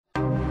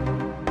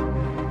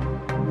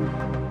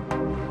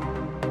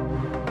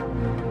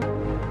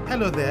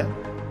Hello there,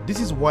 this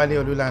is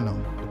Wale Olulano,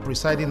 the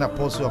presiding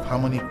apostle of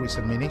Harmony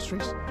Christian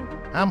Ministries.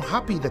 I'm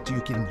happy that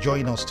you can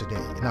join us today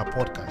in our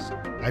podcast.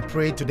 I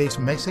pray today's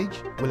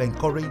message will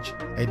encourage,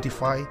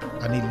 edify,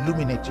 and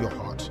illuminate your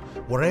heart,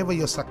 wherever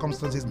your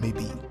circumstances may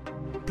be.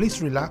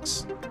 Please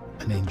relax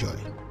and enjoy.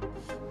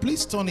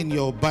 Please turn in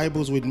your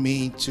Bibles with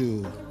me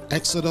to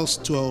Exodus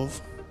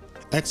 12,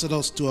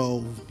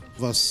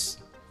 verse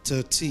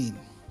 13.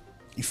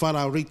 In fact,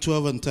 I'll read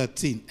 12 and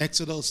 13.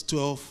 Exodus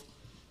 12,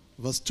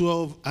 verse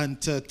 12 and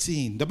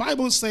 13. The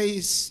Bible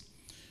says,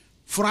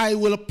 "For I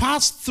will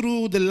pass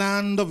through the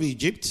land of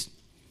Egypt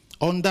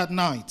on that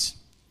night,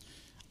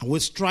 and will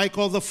strike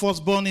all the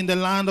firstborn in the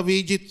land of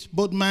Egypt,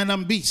 both man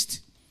and beast.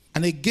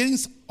 And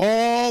against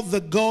all the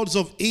gods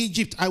of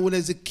Egypt I will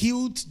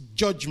execute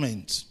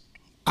judgment.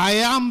 I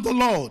am the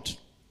Lord.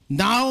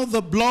 Now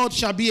the blood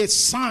shall be a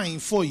sign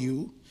for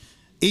you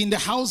in the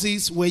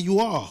houses where you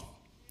are."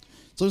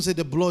 Someone say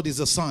the blood is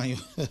a sign.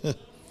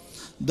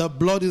 The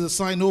blood is a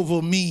sign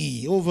over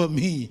me,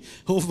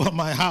 over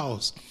my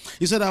house.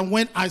 He said, "And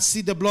when I see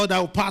the blood, I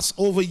will pass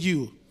over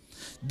you.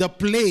 The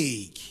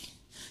plague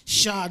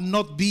shall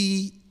not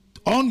be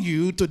on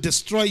you to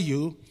destroy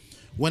you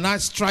when I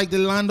strike the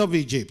land of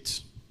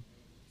Egypt.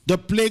 The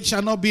plague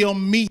shall not be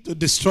on me to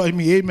destroy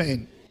me."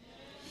 Amen.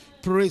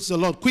 Praise the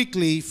Lord.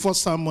 Quickly, 1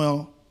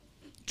 Samuel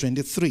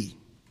 23.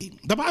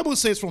 The Bible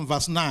says from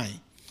verse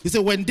 9, he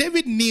said, "When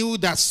David knew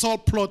that Saul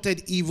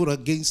plotted evil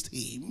against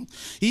him,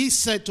 he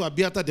said to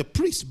Abiathar the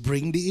priest,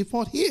 'Bring the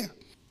ephod here.'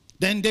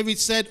 Then David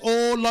said,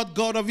 'O Lord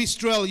God of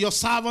Israel, your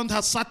servant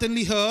has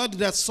certainly heard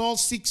that Saul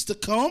seeks to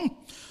come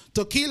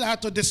to Keilah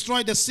to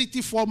destroy the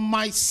city for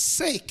my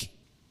sake.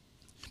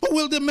 But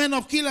will the men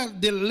of Keilah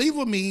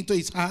deliver me into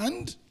his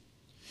hand?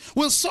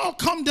 Will Saul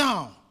come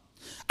down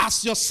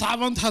as your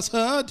servant has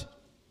heard?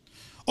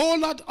 O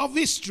Lord of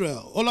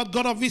Israel, O Lord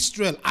God of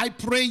Israel, I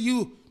pray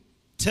you,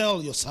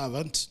 tell your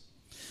servant.'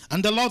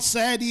 And the Lord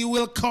said, 'He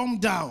will come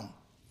down.'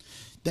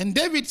 Then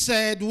David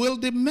said, 'Will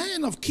the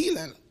men of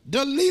Keilah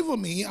deliver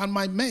me and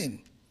my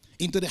men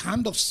into the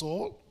hand of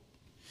Saul?'"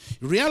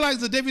 Realize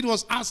that David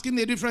was asking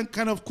a different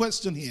kind of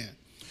question here.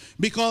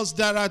 Because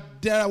there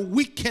are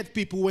wicked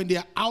people when they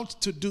are out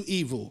to do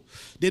evil.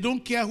 They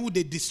don't care who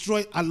they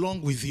destroy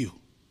along with you.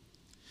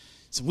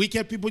 So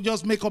wicked people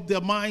just make up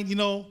their mind,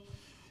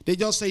 They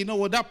just say,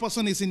 that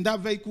person is in that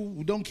vehicle.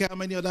 We don't care how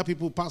many other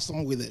people pass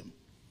on with them.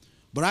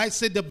 But I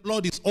say the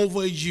blood is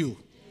over you.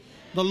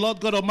 The Lord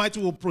God Almighty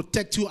will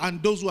protect you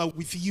and those who are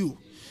with you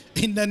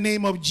in the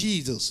name of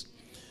Jesus.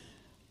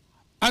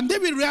 And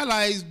David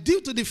realized,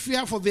 due to the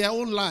fear for their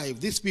own life,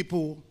 these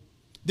people,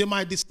 they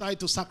might decide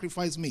to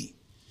sacrifice me.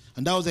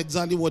 And that was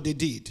exactly what they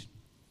did.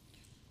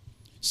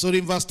 So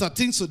in verse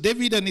 13, so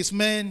David and his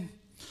men,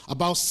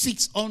 about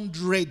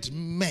 600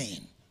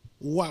 men,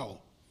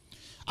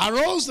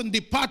 arose and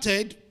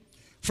departed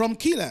from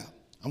Keilah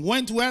and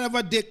went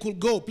wherever they could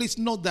go. Please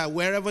note that,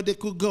 wherever they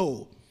could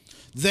go.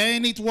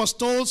 Then it was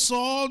told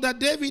Saul that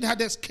David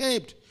had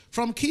escaped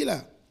from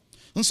Keilah.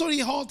 And so he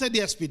halted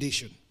the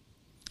expedition.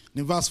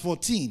 In verse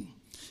 14,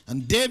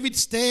 "And David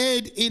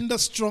stayed in the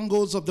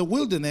strongholds of the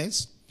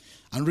wilderness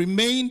and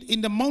remained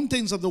in the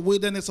mountains of the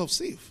wilderness of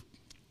Ziph.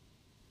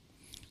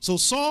 So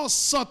Saul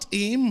sought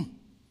him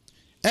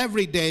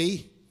every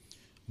day,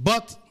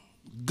 but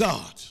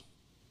God.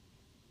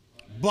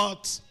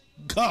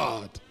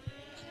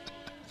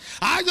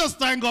 I just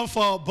thank God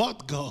for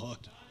but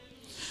God,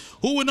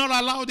 who will not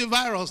allow the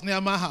virus near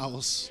my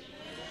house.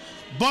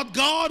 But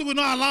God will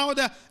not allow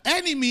the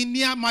enemy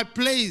near my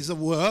place of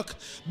work.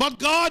 But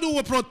God who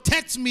will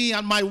protect me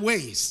and my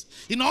ways,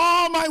 in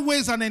all my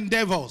ways and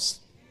endeavors,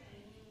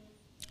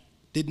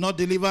 did not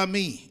deliver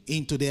me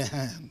into their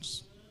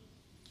hands.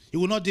 He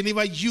will not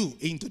deliver you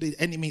into the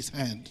enemy's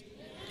hand."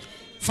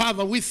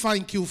 Father, we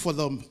thank you for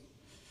the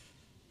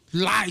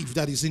life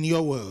that is in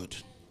your word.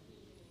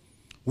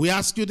 We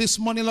ask you this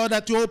morning, Lord,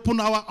 that you open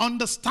our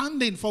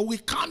understanding, for we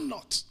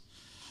cannot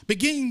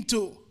begin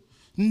to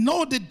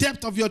know the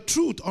depth of your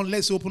truth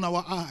unless you open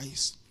our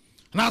eyes.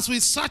 And as we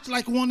search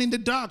like one in the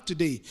dark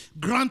today,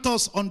 grant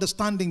us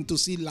understanding to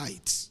see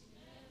light.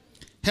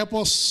 Help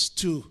us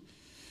to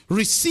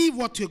receive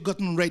what you've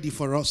gotten ready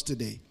for us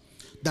today,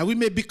 that we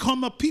may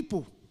become a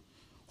people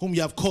whom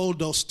you have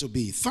called us to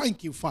be.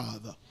 Thank you,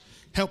 Father.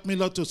 Help me,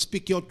 Lord, to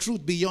speak your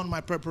truth beyond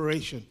my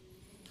preparation.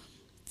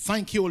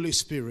 Thank you, Holy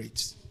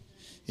Spirit.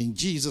 In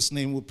Jesus'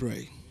 name we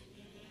pray.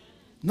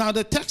 Now,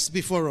 the text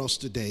before us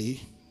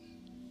today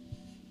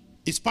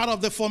is part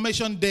of the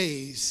formation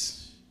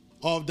days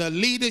of the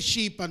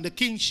leadership and the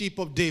kingship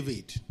of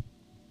David.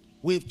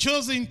 We've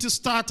chosen to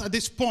start at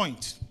this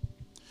point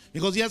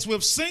because, yes,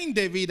 we've seen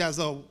David as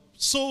a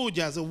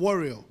soldier, as a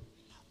warrior.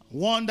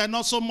 One that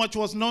not so much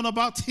was known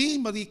about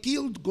him, but he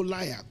killed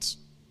Goliath.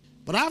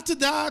 But after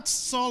that,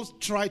 Saul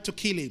tried to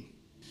kill him.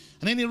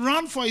 And then he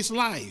ran for his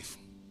life.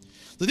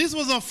 So this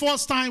was the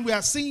first time we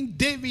are seeing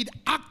David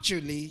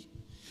actually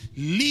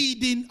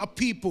leading a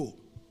people.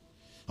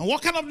 And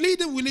what kind of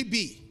leader will he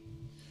be?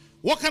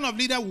 What kind of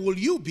leader will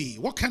you be?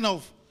 What kind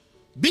of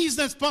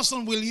business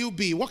person will you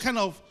be? What kind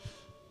of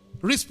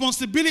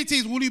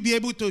responsibilities will you be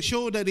able to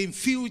show that in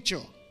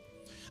future?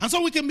 And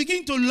so we can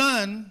begin to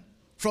learn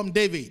from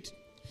David.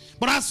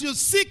 But as you're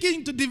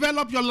seeking to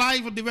develop your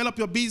life, or develop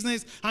your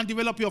business, and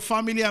develop your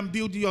family, and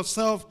build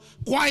yourself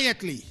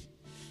quietly,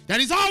 there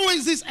is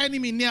always this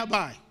enemy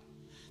nearby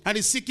that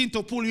is seeking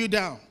to pull you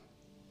down.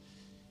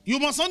 You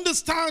must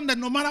understand that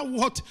no matter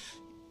what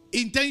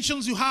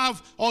intentions you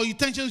have or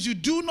intentions you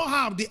do not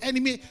have, the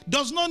enemy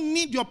does not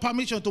need your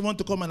permission to want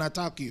to come and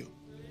attack you.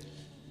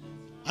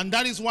 And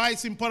that is why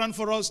it's important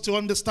for us to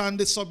understand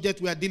the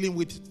subject we are dealing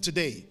with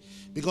today.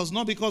 Because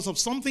not because of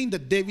something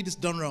that David has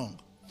done wrong,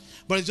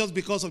 but it's just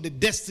because of the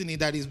destiny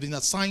that he's been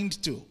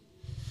assigned to.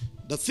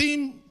 The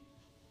theme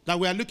that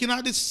we are looking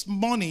at this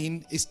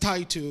morning is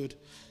titled,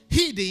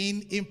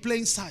 Hidden in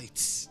Plain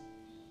Sight.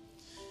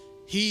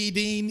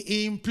 Hidden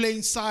in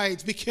plain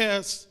sight,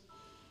 because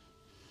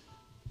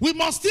we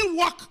must still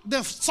walk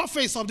the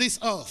surface of this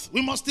earth.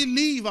 We must still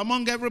live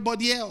among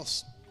everybody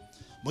else.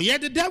 But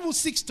yet the devil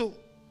seeks to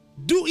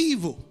do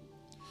evil.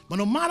 But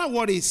no matter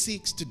what he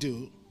seeks to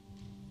do,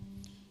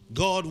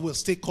 God will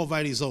still cover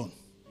his own.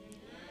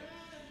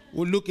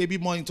 We'll look a bit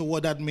more into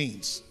what that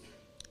means.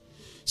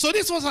 So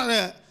this was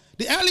the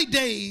early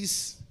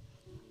days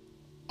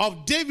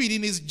of David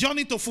in his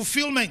journey to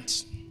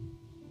fulfillment.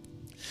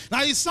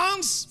 Now it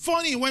sounds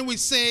funny when we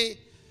say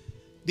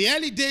the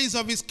early days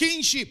of his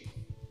kingship,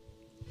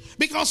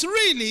 because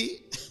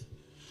really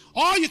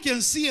all you can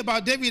see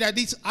about David at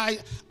this, I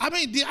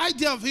mean, the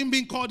idea of him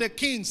being called a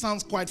king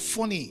sounds quite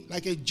funny,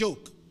 like a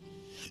joke.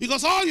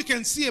 Because all you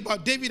can see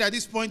about David at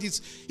this point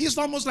is he's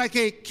almost like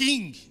a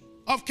king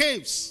of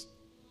caves.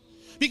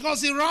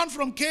 Because he ran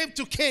from cave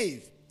to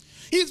cave.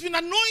 He's been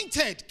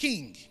anointed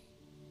king.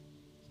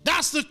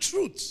 That's the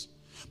truth.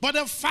 But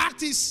the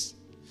fact is,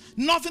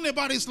 nothing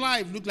about his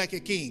life looked like a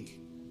king.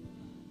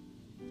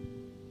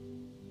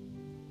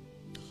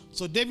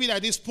 So David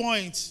at this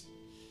point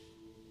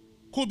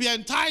could be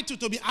entitled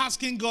to be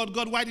asking God,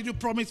 God, why did you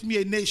promise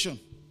me a nation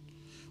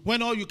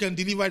when all you can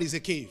deliver is a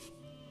cave?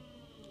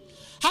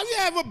 Have you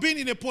ever been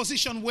in a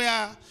position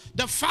where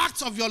the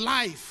facts of your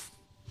life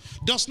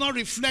does not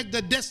reflect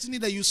the destiny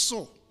that you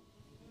saw?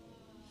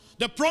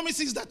 The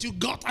promises that you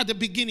got at the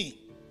beginning.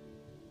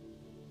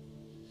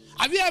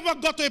 Have you ever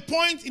got to a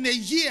point in a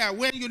year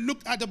where you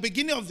looked at the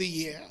beginning of the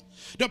year,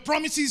 the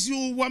promises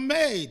you were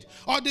made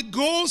or the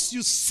goals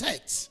you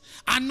set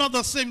are not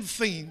the same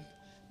thing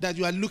that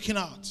you are looking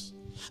at?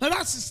 Now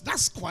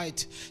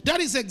that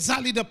is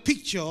exactly the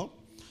picture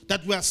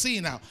that we are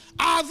seeing now.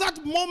 At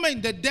that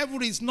moment, the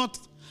devil is not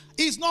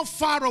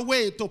far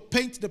away to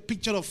paint the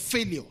picture of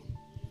failure.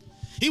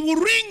 He will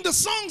ring the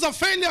songs of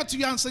failure to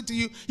you and say to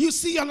you, you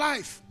see your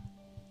life.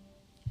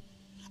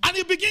 And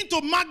you begin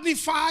to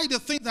magnify the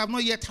things that have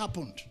not yet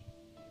happened,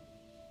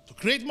 to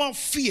create more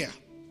fear,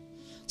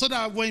 so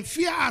that when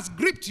fear has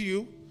gripped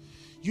you,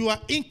 you are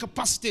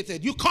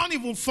incapacitated. You can't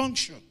even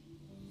function.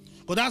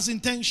 But that's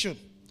intention.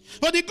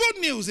 But the good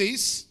news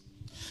is,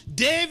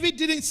 David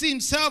didn't see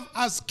himself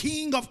as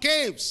king of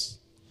caves.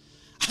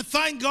 I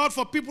thank God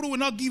for people who will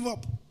not give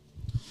up.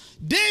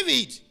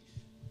 David,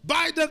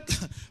 by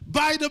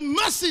the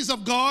mercies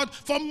of God,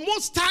 for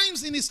most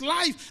times in his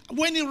life,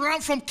 when he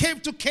ran from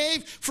cave to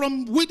cave,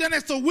 from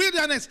wilderness to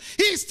wilderness,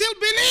 he still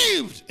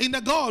believed in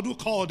the God who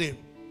called him.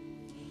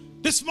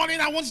 This morning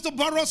I want you to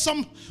borrow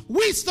some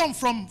wisdom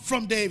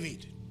from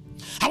David.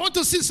 I want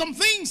to see some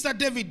things that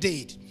David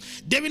did.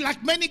 David,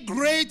 like many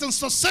great and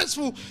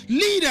successful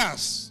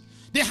leaders,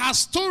 they have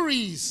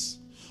stories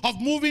of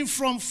moving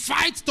from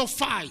fight to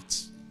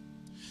fight.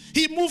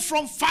 He moved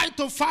from fight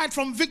to fight,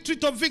 from victory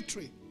to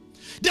victory.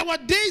 There were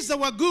days that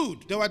were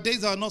good. There were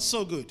days that were not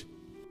so good.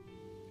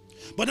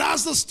 But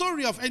that's the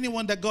story of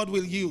anyone that God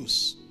will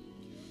use.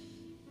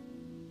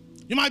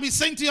 You might be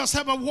saying to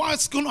yourself,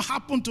 what's going to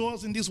happen to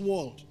us in this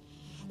world?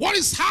 What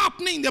is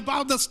happening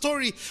about the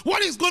story?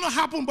 What is going to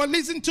happen? But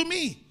listen to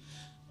me.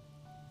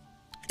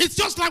 It's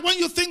just like when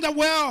you think that,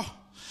 well,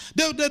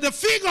 the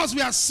figures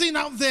we are seeing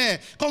out there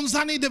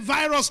concerning the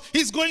virus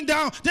is going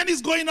down, then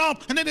it's going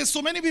up, and then there's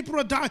so many people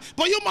are dying.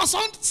 But you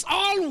must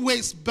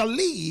always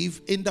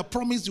believe in the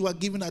promise you were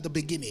given at the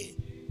beginning.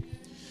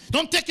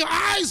 Don't take your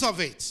eyes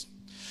off it.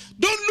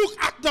 Don't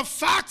look at the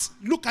facts,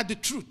 look at the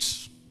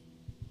truth.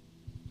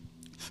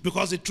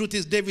 Because the truth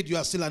is, David, you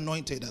are still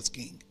anointed as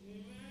king.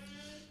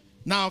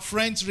 Now,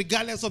 friends,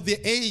 regardless of the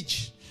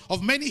age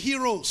of many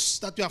heroes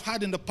that we have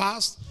had in the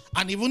past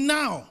and even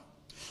now,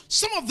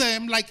 some of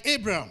them, like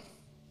Abraham,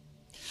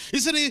 he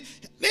said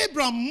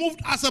Abraham moved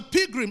as a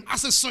pilgrim,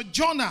 as a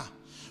sojourner,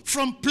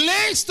 from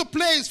place to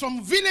place,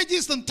 from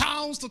villages and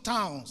towns to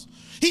towns.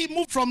 He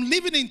moved from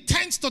living in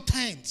tents to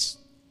tents,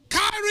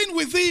 carrying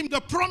with him the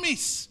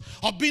promise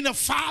of being a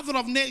father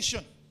of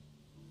nations.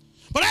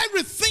 But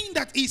everything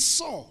that he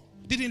saw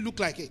didn't look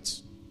like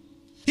it.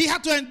 He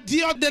had to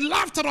endure the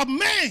laughter of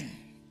men.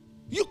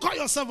 You call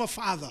yourself a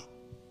father.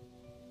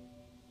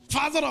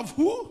 Father of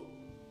who?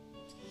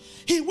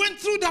 He went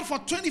through that for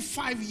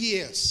 25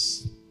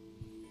 years.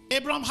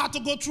 Abraham had to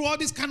go through all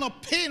this kind of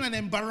pain and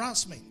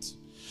embarrassment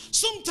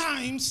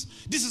Sometimes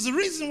this is the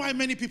reason why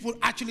many people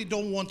actually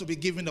don't want to be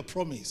given a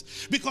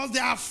promise, because they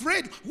are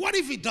afraid, what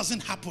if it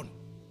doesn't happen?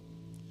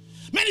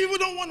 Many people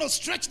don't want to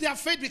stretch their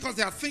faith because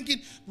they are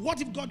thinking,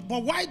 what if God,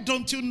 but why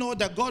don't you know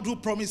that God who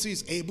promised you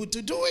is able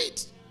to do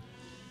it?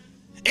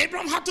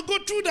 Abraham had to go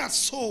through that.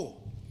 So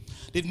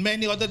did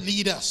many other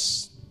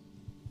leaders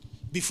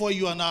before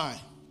you and I.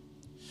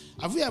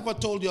 Have you ever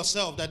told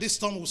yourself that this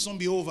storm will soon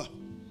be over?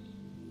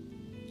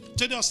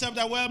 Tell yourself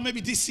that, well, maybe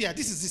this year,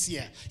 this is this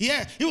year.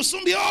 Yeah, it will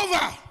soon be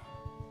over.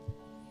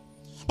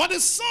 But the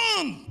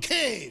sun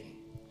came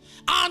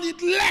and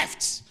it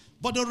left,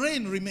 but the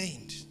rain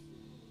remained.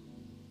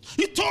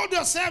 You told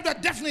yourself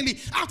that definitely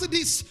after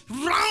this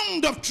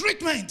round of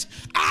treatment,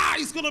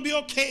 it's going to be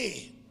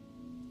okay.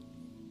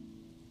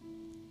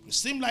 It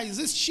seemed like, is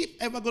this ship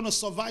ever going to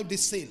survive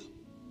this sail?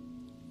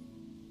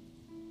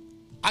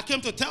 I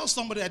came to tell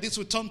somebody that this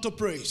will turn to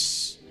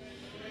praise.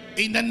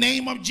 In the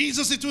name of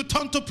Jesus, it will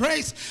turn to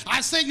praise.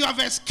 I say you have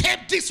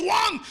escaped this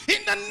one.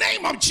 In the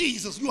name of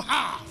Jesus, you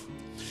have.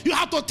 You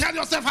have to tell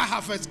yourself, I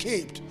have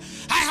escaped.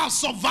 I have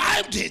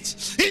survived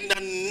it. In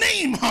the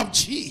name of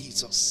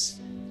Jesus.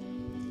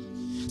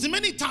 See,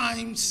 many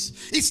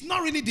times, it's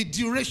not really the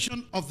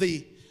duration of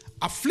the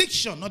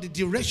affliction or the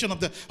duration of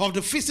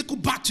the physical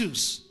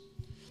battles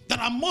that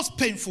are most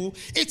painful.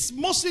 It's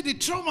mostly the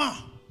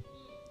trauma.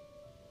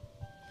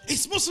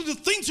 It's mostly the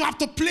things you have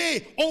to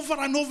play over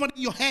and over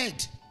in your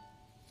head.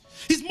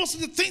 It's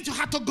mostly the things you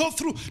have to go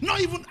through,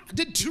 not even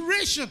the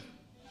duration.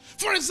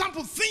 For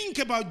example, think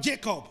about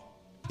Jacob.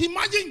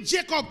 Imagine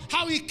Jacob,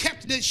 how he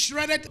kept the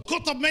shredded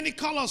coat of many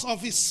colors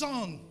of his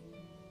son,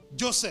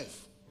 Joseph.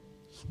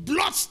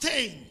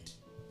 Blood-stained.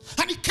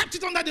 And he kept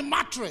it under the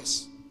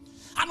mattress.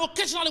 And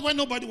occasionally when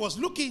nobody was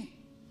looking,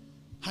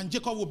 and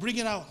Jacob would bring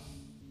it out.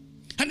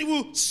 And he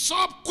will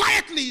sob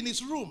quietly in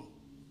his room,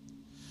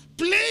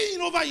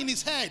 playing over in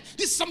his head.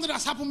 This is something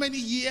that's happened many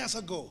years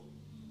ago.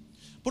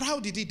 But how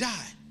did he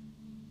die?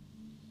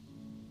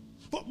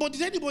 But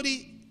did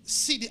anybody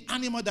see the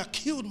animal that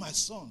killed my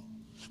son?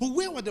 Well,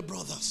 where were the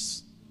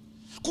brothers?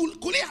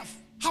 Could it have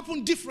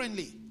happened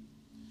differently?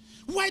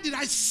 Why did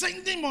I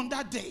send him on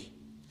that day?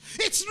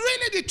 It's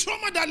really the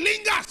trauma that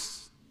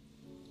lingers,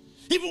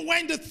 even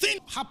when the thing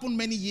happened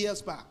many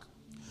years back.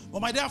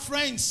 But my dear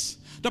friends,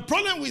 the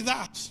problem with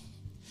that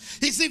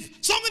is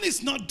if something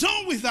is not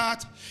done with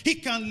that,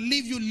 it can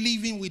leave you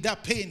living with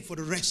that pain for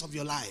the rest of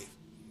your life.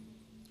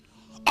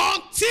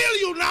 Until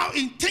you now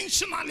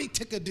intentionally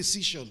take a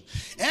decision.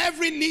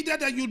 Every leader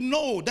that you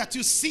know, that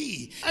you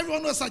see,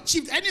 everyone who has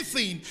achieved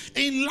anything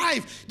in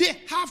life, they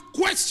have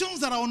questions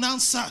that are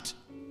unanswered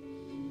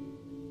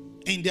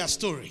in their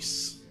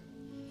stories.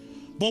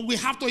 But we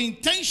have to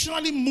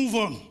intentionally move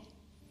on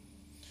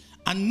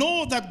and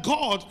know that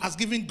God has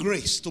given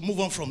grace to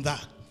move on from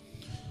that.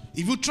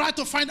 If you try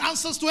to find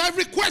answers to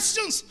every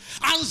question,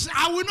 and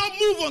I will not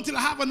move until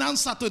I have an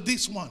answer to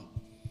this one,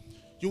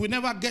 you will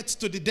never get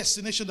to the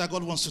destination that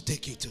God wants to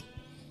take you to.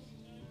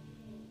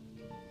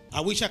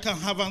 I wish I can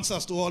have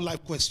answers to all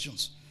life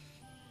questions.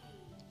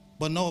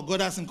 But no,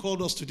 God hasn't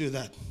called us to do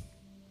that.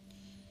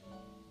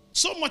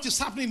 So much is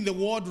happening in the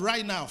world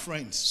right now,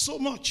 friends. So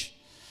much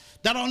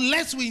that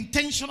unless we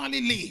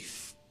intentionally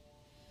live,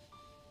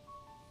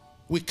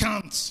 we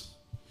can't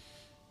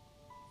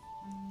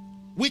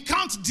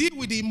deal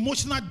with the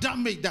emotional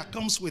damage that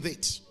comes with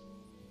it.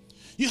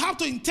 You have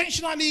to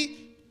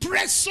intentionally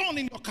press on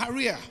in your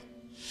career.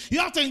 You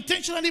have to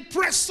intentionally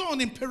press on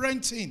in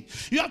parenting.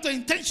 You have to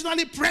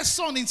intentionally press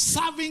on in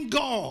serving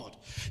God.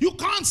 You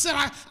can't say,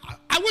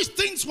 I wish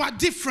things were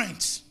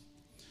different.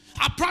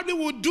 I probably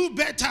would do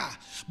better.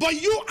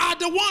 But you are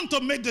the one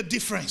to make the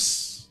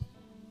difference.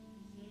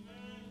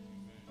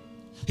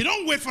 You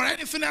don't wait for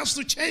anything else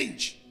to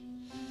change.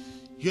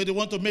 You're the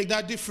one to make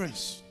that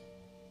difference.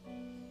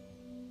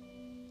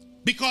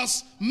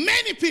 Because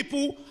many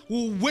people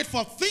will wait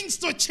for things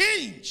to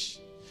change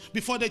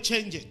before they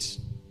change it.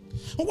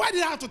 Why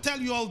did I have to tell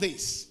you all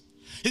this?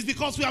 It's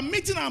because we are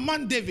meeting our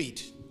man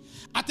David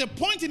at a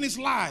point in his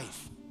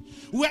life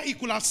where he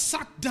could have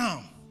sat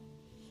down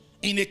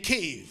in a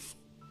cave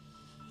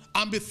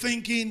and be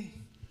thinking,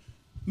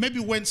 maybe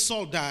when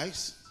Saul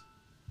dies,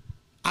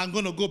 I'm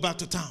going to go back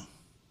to town.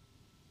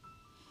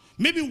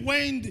 Maybe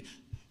when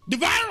the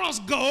virus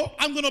goes,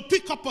 I'm going to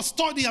pick up a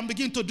study and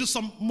begin to do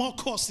some more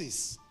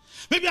courses.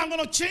 Maybe I'm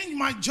going to change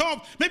my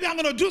job. Maybe I'm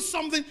going to do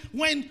something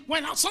when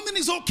something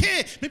is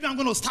okay. Maybe I'm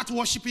going to start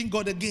worshiping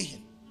God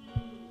again.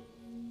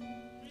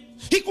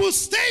 He could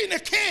stay in a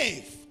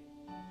cave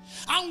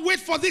and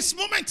wait for this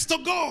moment to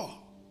go.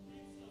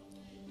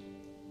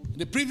 In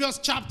the previous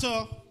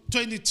chapter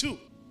 22,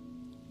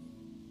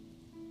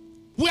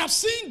 we have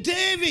seen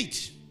David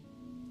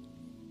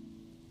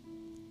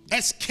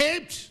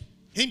escaped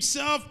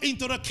himself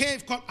into the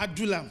cave called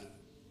Adullam.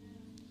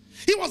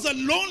 It was a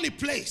lonely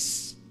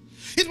place.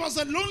 It was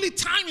a lonely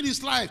time in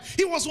his life.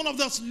 It was one of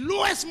the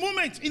lowest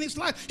moments in his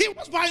life. He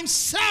was by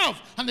himself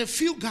and a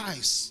few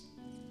guys.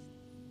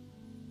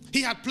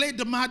 He had played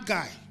the mad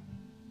guy.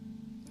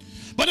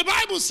 But the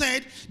Bible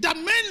said that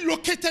men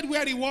located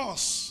where he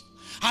was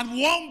And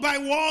one by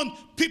one,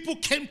 people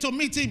came to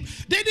meet him.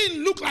 They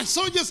didn't look like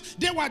soldiers.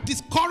 They were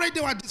discouraged.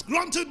 They were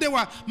disgruntled. They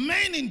were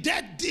men in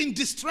debt, in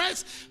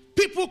distress.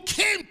 People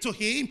came to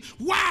him.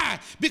 Why?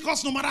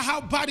 Because no matter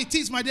how bad it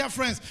is, my dear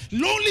friends,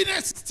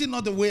 loneliness is still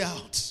not the way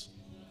out.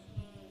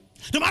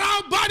 No matter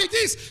how bad it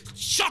is,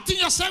 shutting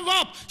yourself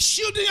up,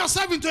 shielding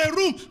yourself into a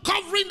room,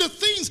 covering the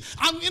things,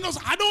 and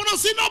I don't want to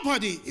see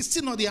nobody. It's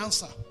still not the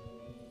answer.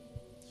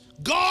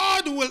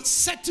 God will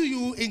settle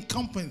you in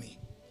company.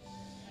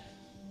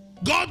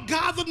 God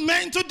gathered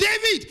men to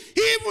David,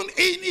 even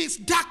in his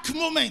dark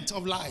moment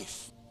of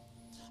life.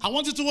 I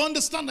want you to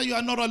understand that you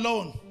are not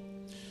alone.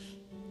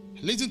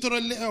 Listen to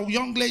a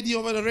young lady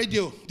over the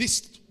radio this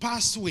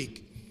past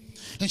week,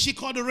 and she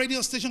called the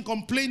radio station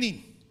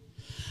complaining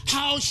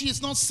how she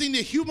has not seen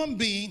a human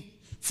being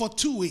for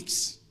 2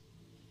 weeks.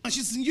 And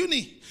she's in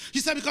uni. She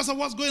said because of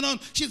what's going on,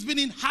 she's been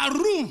in her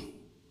room,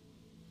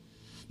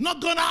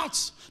 not gone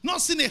out,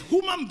 not seen a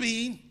human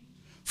being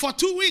for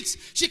 2 weeks.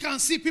 She can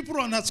see people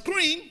on her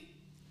screen,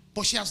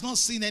 but she has not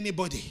seen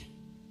anybody.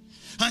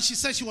 And she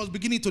said she was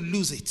beginning to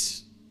lose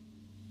it.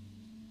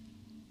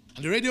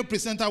 And the radio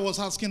presenter was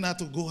asking her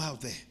to go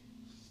out there.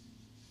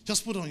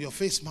 Just put on your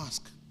face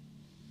mask.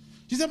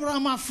 She said, but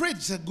I'm afraid.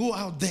 She said, go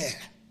out there.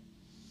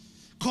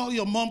 Call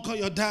your mom, call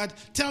your dad.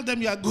 Tell them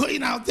you are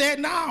going out there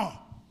now.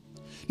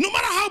 No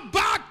matter how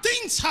bad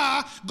things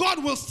are,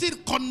 God will still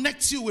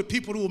connect you with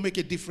people who will make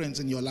a difference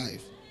in your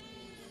life.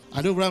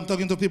 I know I'm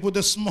talking to people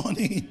this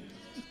morning.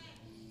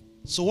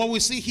 So what we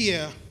see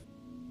here,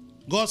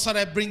 God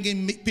started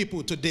bringing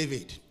people to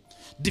David.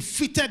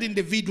 Defeated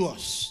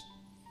individuals.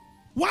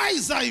 Why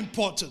is that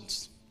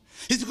important?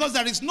 It's because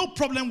there is no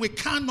problem we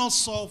cannot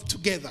solve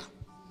together.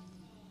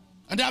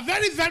 And there are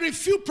very, very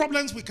few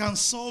problems we can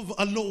solve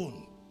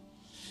alone.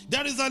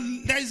 There is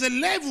a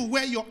level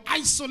where your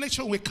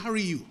isolation will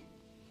carry you.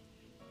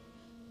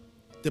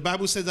 The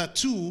Bible says that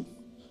two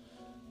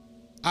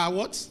are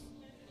what?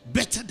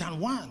 Better than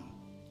one.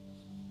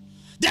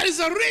 There is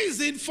a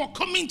reason for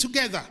coming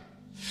together.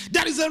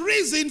 There is a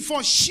reason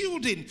for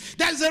shielding.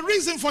 There is a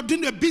reason for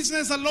doing the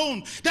business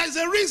alone. There is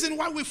a reason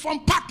why we form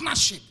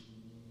partnership.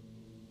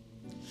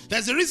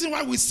 There's a reason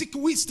why we seek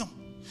wisdom.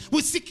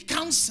 We seek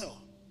counsel.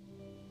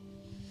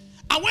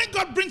 And when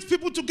God brings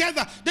people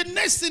together, the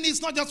next thing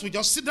is not just we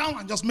just sit down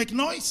and just make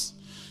noise.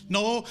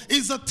 No,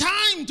 it's a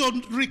time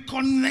to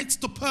reconnect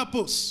to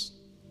purpose.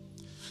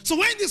 So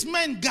when these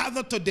men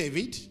gathered to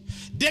David,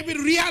 David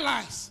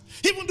realized,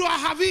 even though I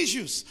have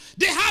issues,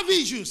 they have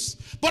issues,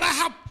 but I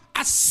have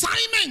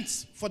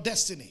assignments for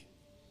destiny.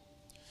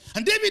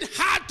 And David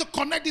had to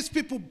connect these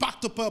people back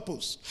to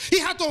purpose. He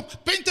had to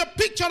paint a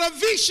picture, a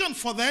vision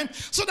for them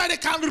so that they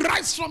can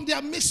rise from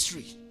their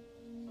mystery.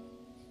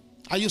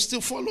 Are you still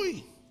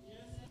following?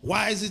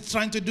 Why is it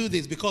trying to do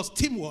this? Because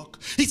teamwork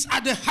is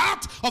at the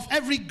heart of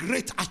every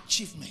great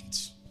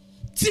achievement.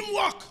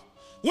 Teamwork.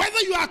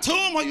 Whether you are at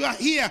home or you are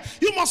here,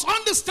 you must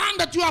understand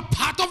that you are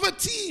part of a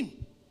team.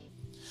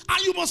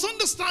 And you must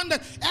understand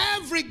that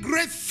every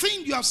great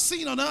thing you have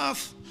seen on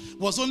earth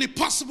was only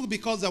possible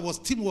because there was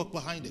teamwork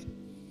behind it.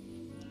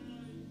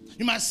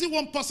 You might see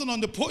one person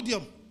on the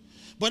podium,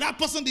 but that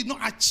person did not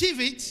achieve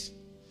it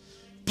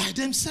by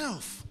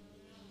themselves.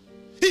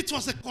 It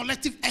was a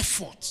collective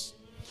effort.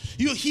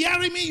 You're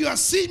hearing me, you are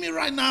seeing me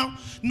right now,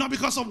 not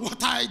because of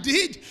what I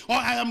did or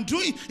I am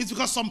doing, it's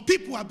because some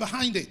people are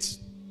behind it.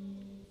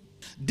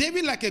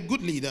 David, like a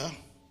good leader,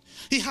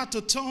 he had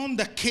to turn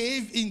the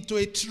cave into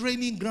a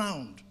training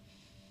ground.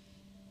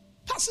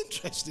 That's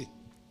interesting.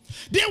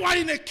 They were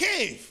in a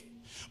cave,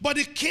 but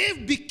the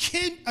cave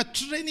became a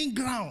training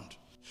ground.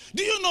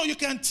 Do you know you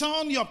can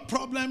turn your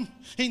problem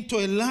into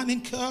a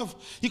learning curve?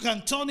 You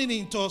can turn it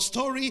into a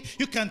story.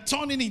 You can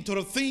turn it into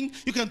a thing.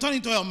 You can turn it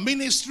into a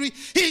ministry.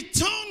 He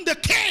turned the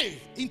cave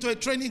into a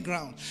training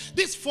ground.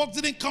 These folks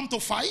didn't come to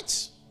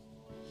fight.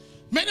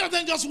 Many of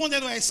them just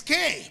wanted to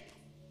escape.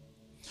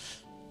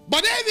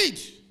 But David,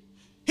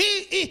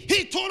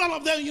 he told all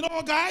of them, you know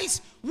what,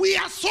 guys? We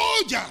are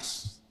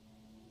soldiers.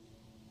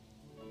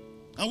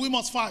 And we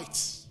must fight.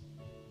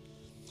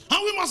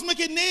 And we must make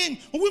a name.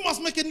 And we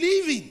must make a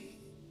living.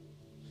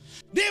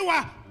 They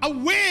were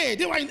away.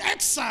 They were in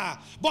exile.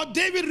 But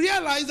David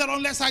realized that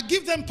unless I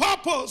give them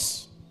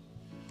purpose,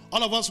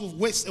 all of us will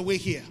waste away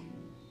here.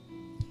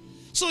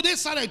 So they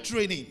started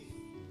training.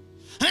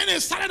 And then they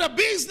started a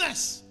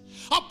business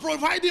of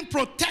providing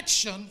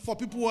protection for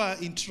people who are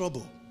in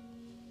trouble.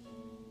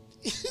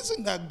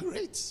 Isn't that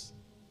great?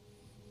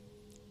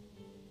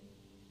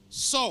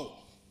 So,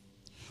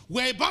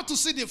 we're about to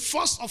see the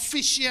first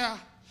official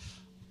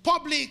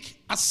public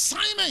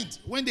assignment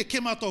when they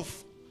came out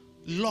of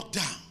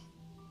lockdown.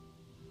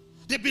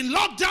 They've been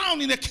locked down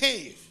in a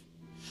cave,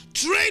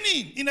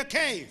 training in a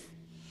cave.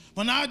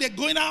 But now they're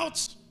going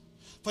out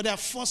for their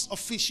first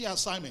official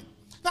assignment.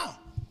 Now,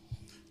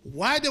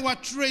 while they were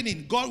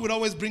training, God would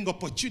always bring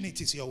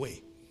opportunities your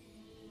way.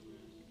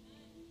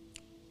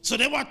 So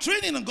they were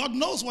training and God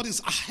knows what is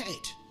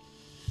ahead.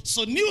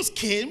 So news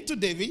came to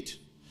David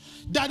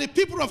that the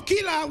people of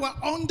Keilah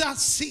were under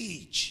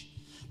siege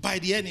by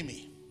the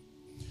enemy.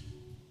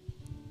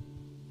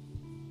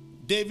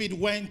 David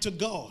went to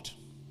God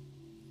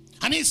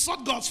and he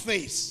sought God's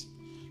face.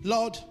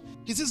 Lord,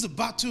 is this the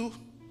battle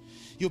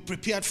you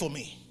prepared for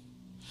me?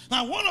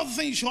 Now, one of the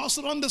things you should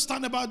also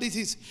understand about this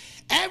is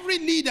every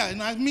leader,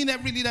 and I mean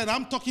every leader, and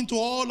I'm talking to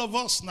all of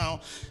us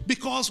now,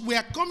 because we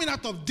are coming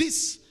out of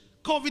this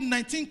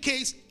COVID-19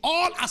 case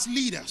all as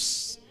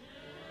leaders.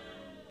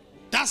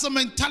 That's the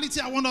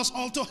mentality I want us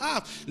all to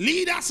have.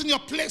 Leaders in your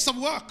place of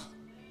work.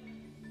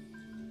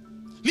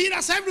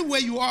 Leaders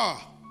everywhere you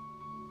are.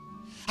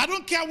 I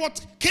don't care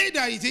what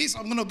cadre it is.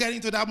 I'm going to get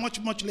into that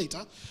much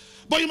later.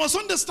 But you must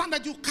understand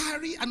that you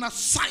carry an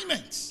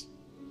assignment.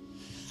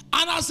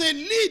 And as a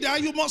leader,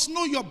 you must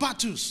know your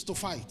battles to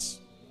fight.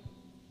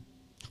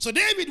 So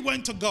David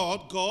went to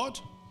God. God,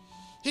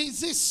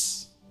 is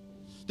this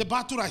the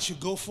battle I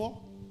should go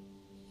for?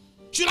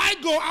 Should I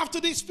go after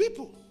these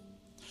people?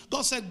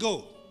 God said,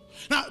 go.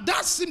 Now,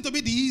 that seemed to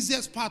be the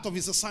easiest part of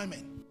his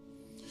assignment.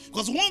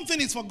 Because one thing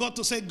is for God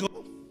to say, go.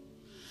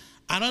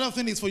 Another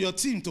thing is for your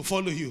team to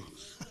follow you.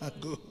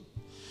 Go.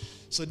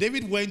 So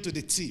David went to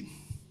the team.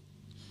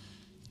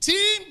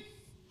 Team,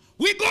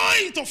 we're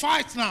going to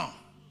fight now.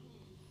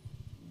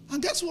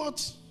 And guess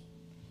what?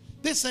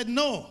 They said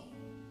no.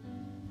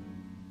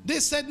 They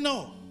said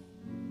no.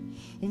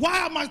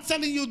 Why am I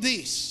telling you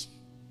this?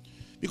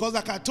 Because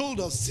like I told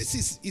us,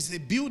 this is a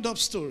build-up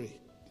story.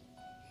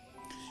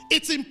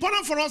 It's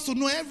important for us to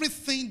know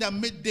everything that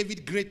made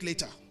David great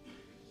later.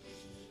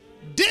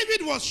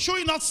 David was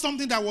showing us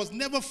something that was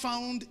never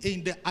found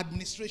in the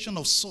administration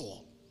of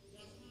Saul.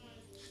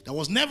 There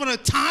was never a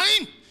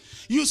time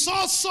you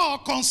saw Saul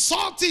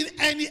consulting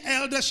any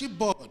eldership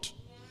board.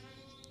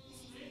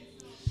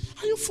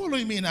 Are you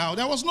following me now?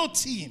 There was no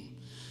team.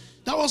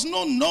 There was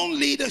no known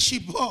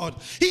leadership board.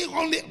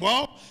 Even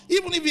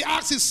if he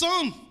asked his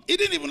son, he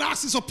didn't even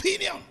ask his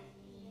opinion.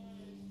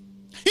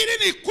 He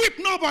didn't equip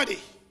nobody.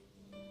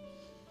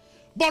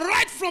 But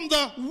right from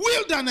the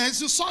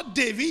wilderness, you saw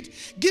David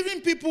giving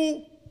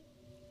people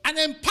an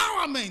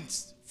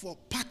empowerment for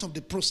part of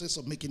the process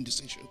of making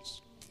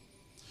decisions.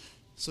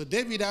 So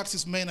David asked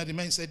his men, and the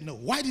men said no.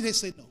 Why did they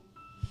say no?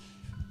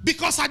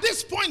 Because at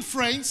this point,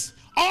 friends,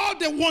 all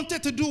they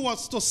wanted to do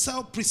was to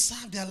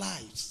self-preserve their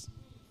lives.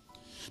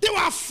 They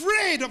were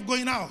afraid of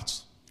going out.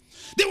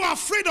 They were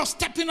afraid of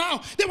stepping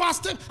out. They were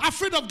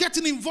afraid of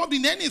getting involved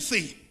in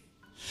anything.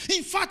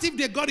 In fact, if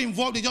they got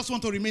involved, they just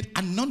want to remain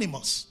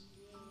anonymous.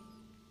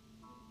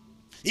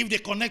 If they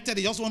connected,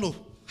 they just want to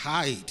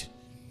hide.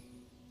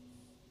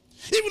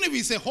 Even if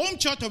it's a home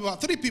church of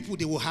about 3 people,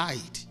 they will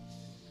hide.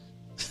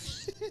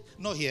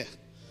 Not here.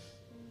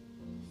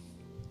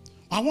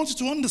 I want you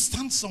to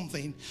understand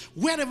something.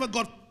 Wherever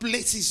God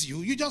places you,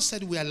 you just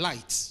said we are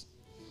light.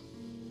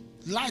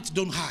 Light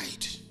don't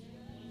hide.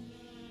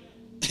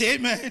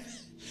 Amen.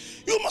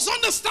 You must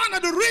understand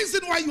that the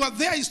reason why you are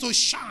there is to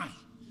shine.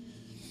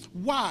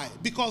 Why?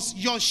 Because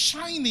your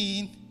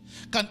shining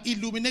can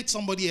illuminate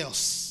somebody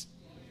else.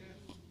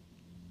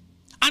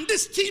 And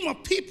this team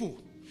of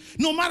people,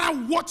 no matter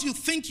what you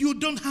think you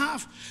don't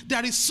have,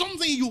 there is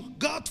something you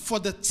got for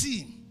the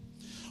team.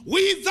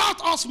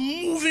 Without us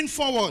moving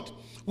forward,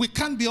 we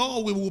can't be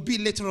all we will be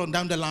later on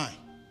down the line.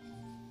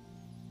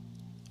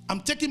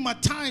 I'm taking my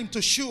time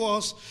to show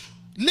us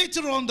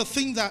later on the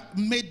thing that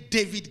made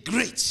David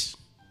great.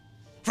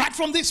 Right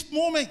from this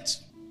moment,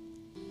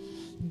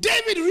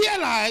 David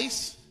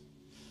realized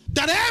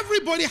that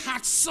everybody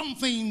had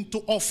something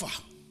to offer.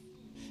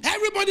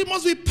 Everybody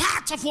must be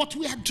part of what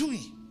we are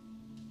doing.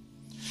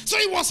 So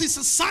it was his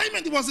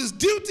assignment, it was his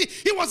duty,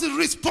 it was his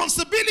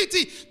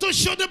responsibility to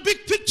show the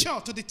big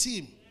picture to the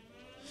team.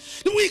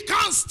 We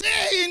can't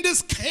stay in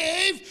this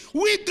cave.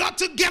 We got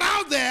to get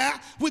out there.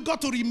 We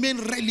got to remain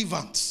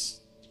relevant.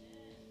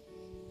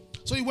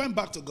 So he went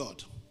back to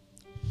God.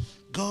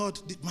 God,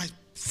 my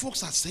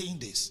folks are saying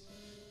this.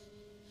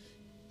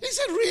 He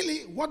said, really?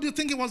 What do you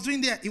think he was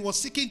doing there? He was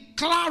seeking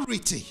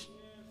clarity.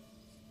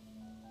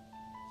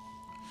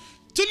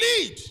 To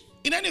lead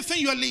in anything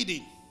you are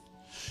leading,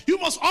 you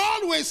must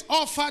always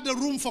offer the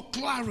room for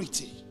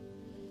clarity.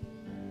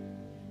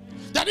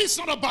 That is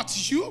not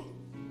about you.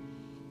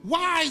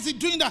 Why is he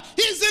doing that?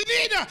 He's the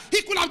leader.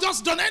 He could have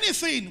just done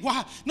anything.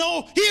 Why?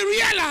 No, he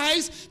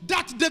realized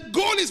that the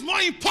goal is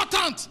more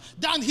important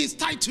than his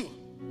title.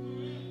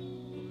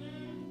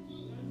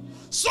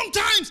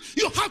 Sometimes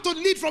you have to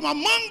lead from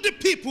among the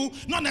people,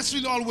 not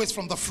necessarily always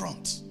from the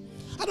front.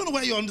 I don't know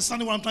where you're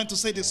understanding what I'm trying to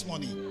say this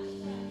morning.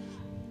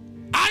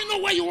 I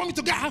know where you want me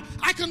to get.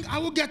 I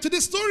will get to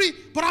this story,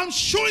 but I'm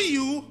showing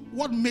you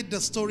what made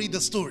the story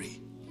the story.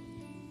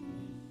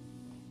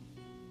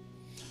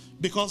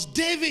 Because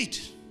David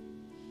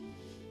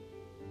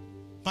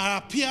might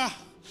appear,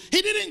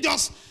 he didn't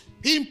just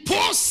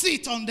impose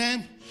it on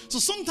them. So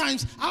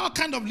sometimes our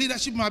kind of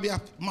leadership might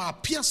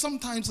appear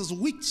sometimes as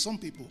weak to some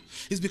people.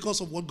 It's because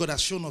of what God has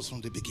shown us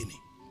from the beginning.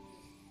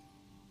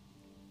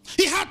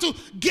 He had to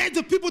get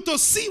the people to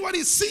see what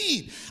he's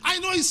seeing. I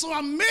know it's so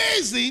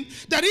amazing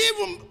that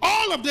even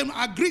all of them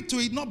agreed to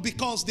it, not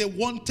because they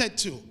wanted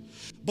to.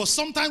 But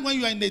sometimes when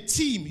you are in a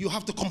team, you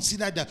have to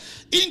consider the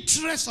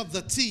interest of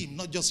the team,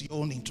 not just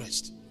your own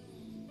interest.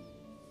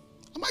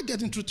 Am I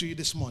getting through to you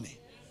this morning?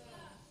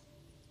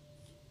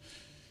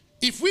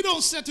 If we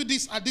don't settle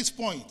this at this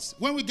point,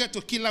 when we get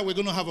to Killer, we're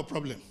going to have a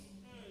problem.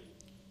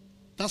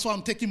 That's why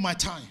I'm taking my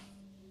time.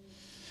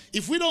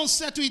 If we don't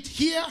settle it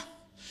here,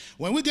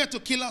 when we get to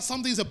Killer,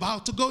 something's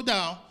about to go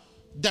down,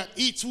 that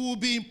it will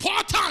be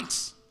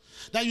important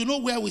that you know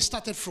where we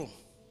started from.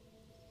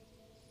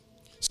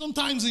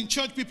 Sometimes in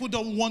church, people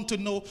don't want to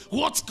know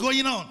what's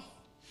going on.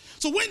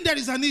 So when there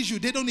is an issue,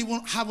 they don't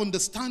even have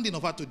understanding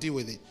of how to deal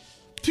with it.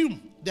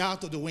 Boom, they're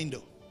out of the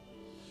window.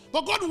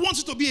 But God wants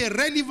you to be a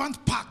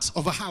relevant part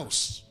of a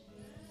house.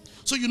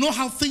 So you know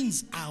how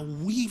things are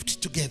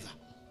weaved together.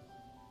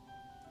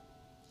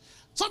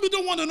 Some people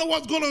don't want to know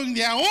what's going on in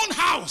their own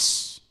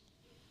house.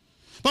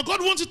 But God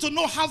wants you to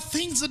know how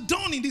things are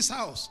done in this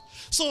house.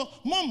 So,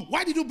 Mom,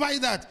 why did you buy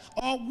that?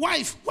 Or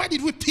wife, why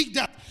did we pick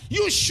that?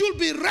 You should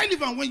be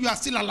relevant when you are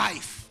still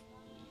alive.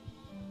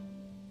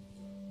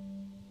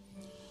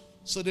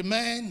 So the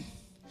men,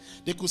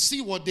 they could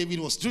see what David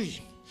was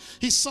doing.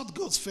 He sought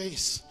God's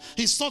face.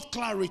 He sought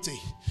clarity.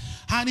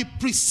 And he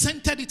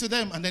presented it to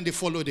them, and then they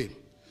followed him.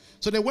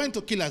 So they went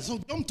to kill us. So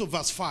jump to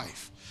verse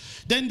 5.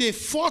 Then they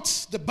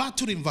fought the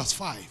battle in verse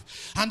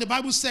 5. And the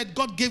Bible said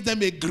God gave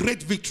them a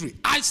great victory.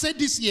 I said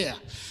this year,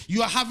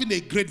 you are having a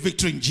great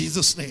victory in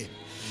Jesus' name.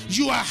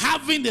 You are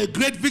having a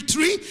great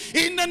victory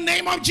in the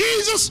name of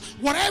Jesus.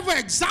 Whatever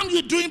exam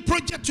you're doing,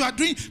 project you are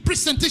doing,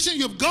 presentation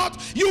you've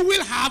got, you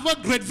will have a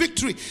great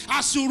victory.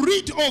 As you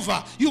read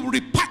over, you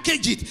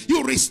repackage it,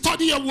 you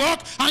restudy your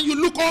work, and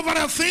you look over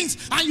the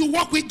things, and you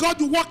walk with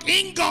God, you walk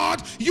in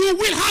God, you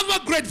will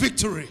have a great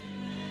victory.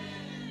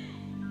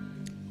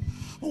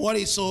 What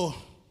is so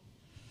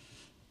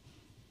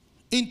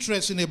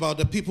interesting about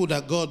the people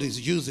that God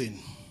is using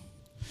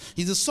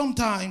is that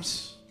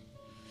sometimes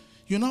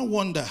you now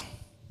wonder,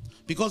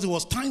 because it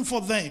was time for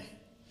them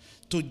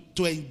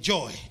to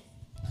enjoy.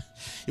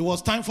 It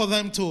was time for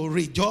them to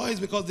rejoice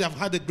because they have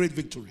had a great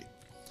victory.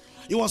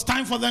 It was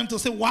time for them to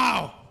say,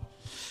 wow,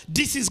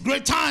 this is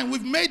great time.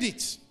 We've made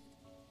it.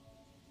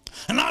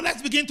 And now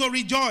let's begin to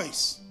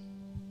rejoice.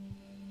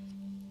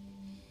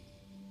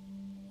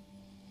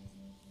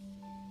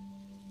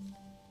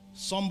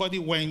 Somebody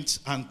went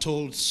and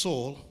told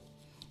Saul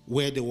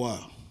where they were.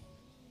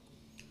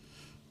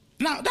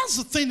 Now, that's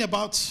the thing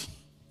about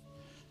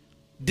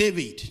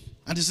David.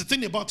 And it's the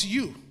thing about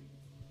you.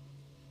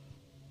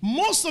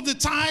 Most of the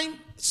time,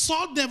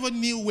 Saul never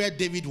knew where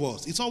David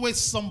was. It's always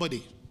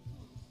somebody.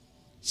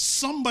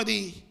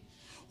 Somebody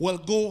will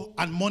go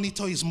and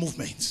monitor his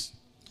movements.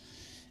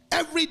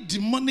 Every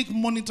demonic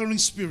monitoring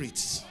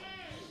spirit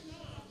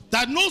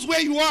that knows where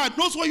you are,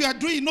 knows what you are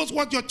doing, knows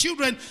what your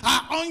children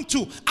are on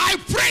to. I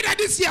pray that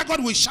this year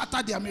God will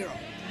shatter their mirror.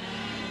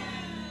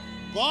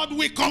 God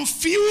will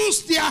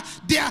confuse their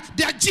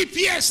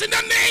GPS in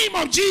the name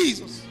of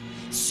Jesus.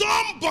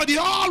 Somebody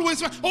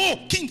always, oh,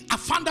 King, I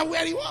found out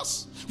where he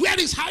was, where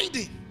he's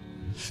hiding.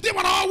 They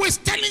were always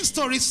telling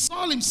stories.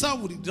 Saul himself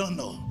would don't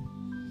know.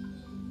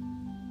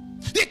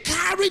 They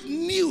carried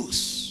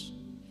news.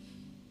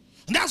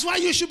 And that's why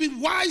you should be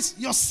wise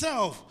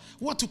yourself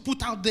what to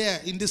put out there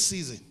in this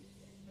season.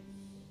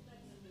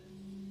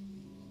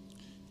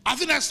 I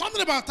think there's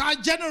something about our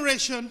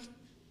generation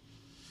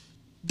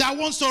that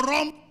wants to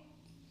run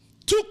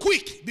too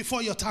quick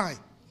before your time.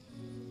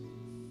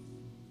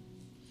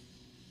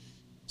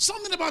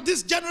 Something about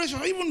this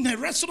generation, or even in a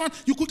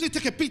restaurant, you quickly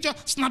take a picture,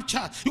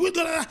 Snapchat. You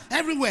go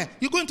everywhere.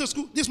 You go into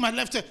school, this is my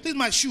left hand, this is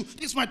my shoe,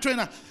 this is my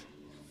trainer.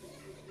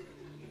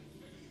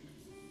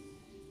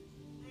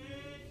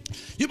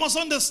 You must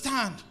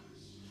understand,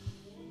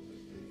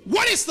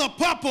 what is the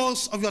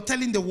purpose of your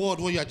telling the world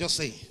what you are just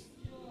saying?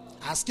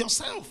 Ask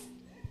yourself.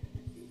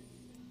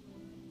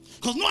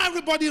 Because not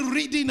everybody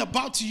reading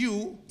about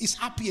you is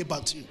happy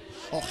about you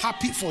or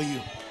happy for you.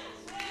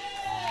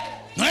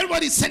 Not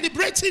everybody is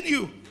celebrating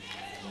you.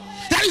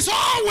 There is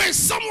always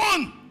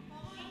someone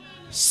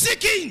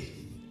seeking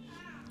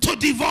to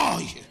devour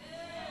you.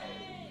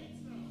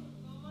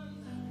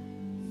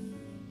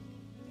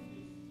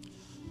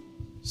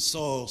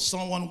 So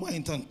someone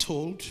went and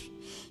told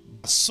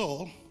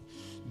Saul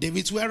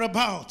David's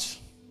whereabouts.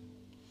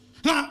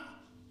 Now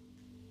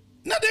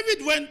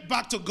David went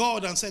back to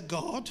God and said,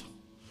 God,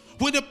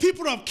 with the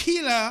people of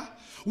Keilah,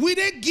 will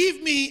they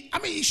give me,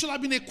 it should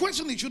have been a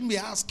question he shouldn't be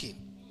asking.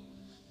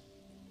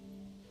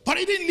 But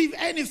he didn't leave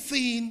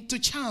anything to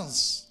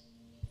chance.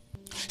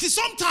 See,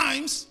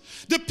 sometimes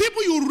the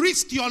people you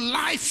risk your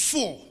life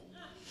for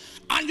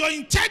and your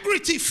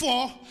integrity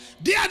for,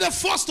 they are the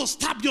first to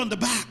stab you on the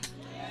back.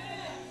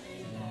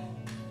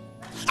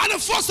 At the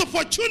first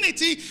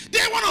opportunity, they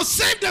want to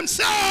save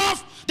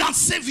themselves than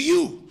save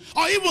you,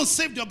 or even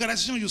save the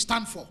organization you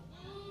stand for.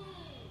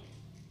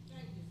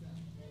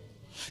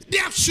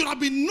 There should have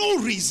been no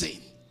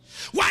reason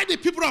why the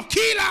people of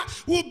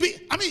Keilah will be,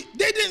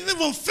 they didn't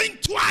even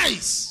think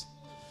twice.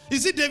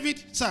 Is it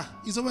David? Sir,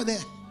 he's over there.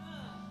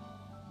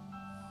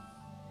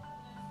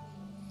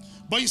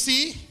 But you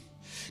see,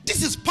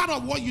 this is part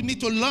of what you need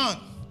to learn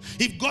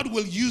if God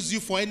will use you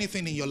for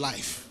anything in your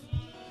life.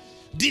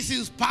 This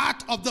is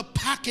part of the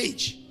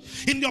package.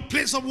 in your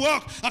place of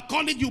work, a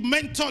colleague you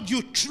mentored,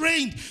 you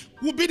trained,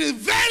 will be the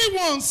very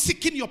ones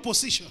seeking your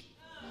position.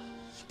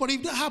 But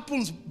if that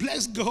happens,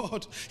 bless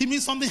God, it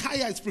means something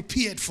higher is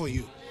prepared for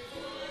you.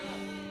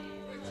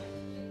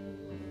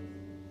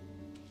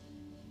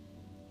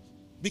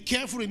 Be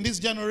careful in this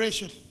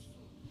generation.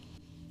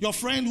 Your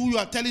friend who you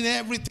are telling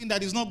everything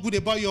that is not good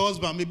about your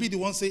husband, maybe the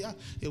one say,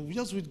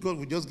 just with God,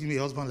 will just give me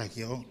a husband like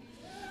your own.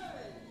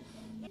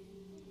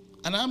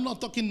 And I'm not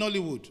talking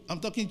Nollywood, I'm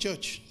talking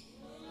church.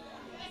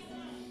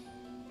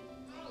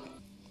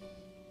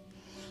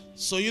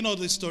 So you know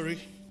the story.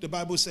 The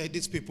Bible said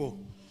these people,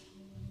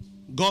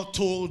 God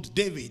told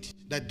David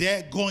that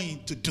they're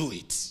going to do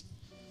it.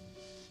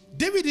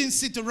 David didn't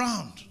sit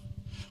around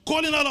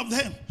calling all of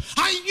them,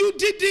 and you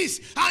did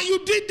this, and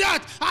you did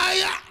that.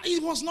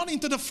 It was not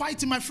into the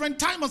fighting, my friend.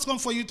 Time has come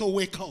for you to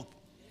wake up.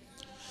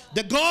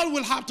 The God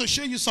will have to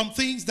show you some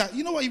things that,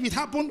 you know what, if it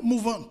happened,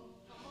 move on.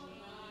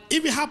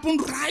 If it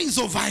happened, rise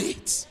over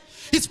it.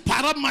 It's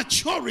part of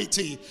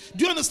maturity.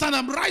 Do you understand?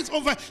 I'm rise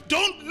over.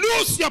 Don't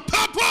lose your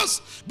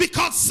purpose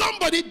because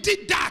somebody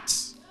did that.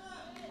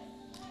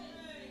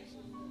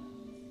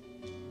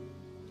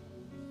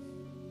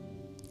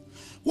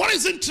 What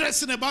is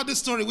interesting about this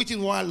story, which is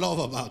what I love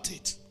about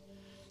it?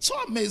 So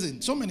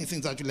amazing. So many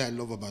things actually I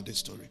love about this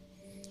story.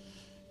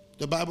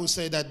 The Bible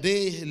said that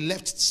they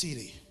left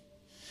city.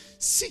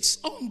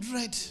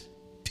 600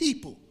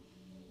 people.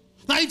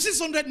 Now, if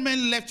 600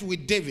 men left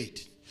with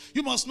David,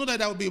 you must know that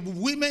there will be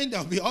women, there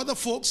will be other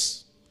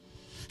folks.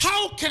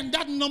 How can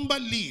that number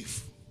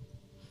leave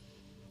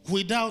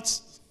without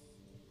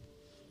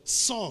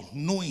Saul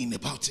knowing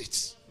about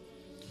it?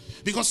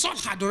 Because Saul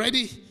had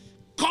already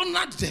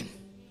cornered them.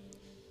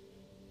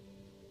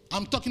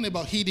 I'm talking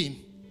about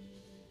hidden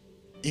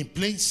in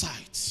plain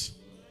sight.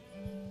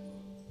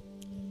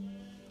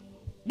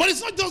 But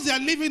it's not just their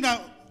leaving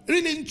that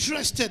really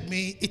interested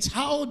me, it's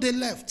how they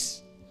left.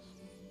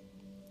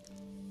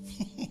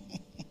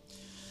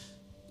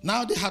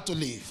 Now they had to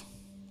leave.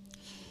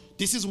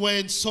 This is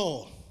when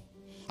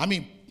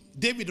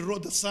David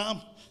wrote the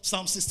Psalm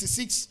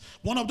 66.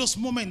 One of those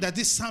moments that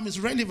this psalm is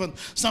relevant.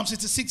 Psalm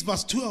 66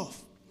 verse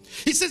 12.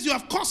 He says, you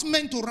have caused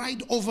men to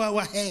ride over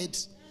our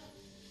heads.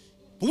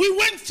 We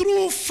went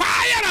through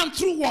fire and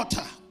through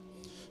water,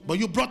 but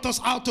you brought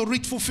us out to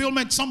reach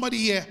fulfillment. Somebody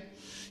here,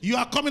 you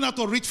are coming out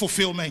to reach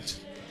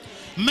fulfillment.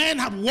 Men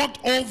have walked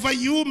over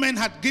you. Men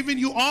have given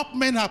you up.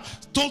 Men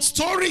have told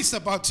stories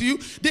about you.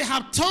 They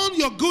have turned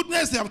your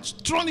goodness. They have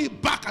thrown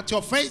it back at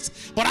your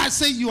face. But I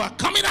say you are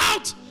coming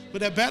out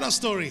with a better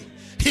story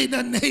in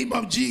the name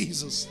of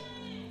Jesus.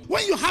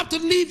 When you have to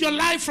live your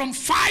life from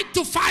fight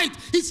to fight,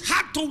 it's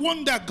hard to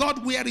wonder,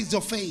 God, where is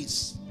your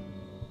face?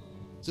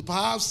 So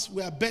perhaps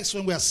we are best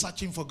when we are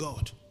searching for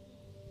God.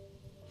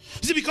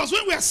 You see, because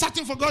when we are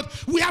searching for God,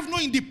 we have no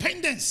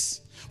independence.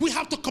 We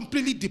have to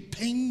completely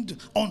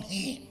depend on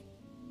Him.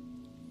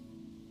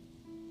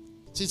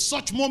 It's in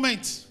such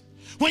moments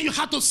when you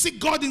have to seek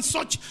God in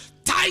such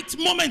tight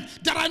moments,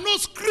 there are no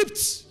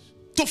scripts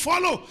to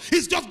follow.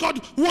 It's just, God,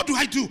 what do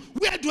I do?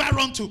 Where do I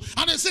run to?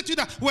 And they say to you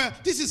that, well,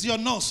 this is your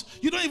nurse.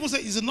 You don't even say,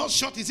 is the nurse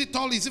short? Is it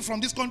tall? Is it from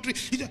this country?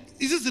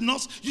 Is this the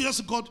nurse? You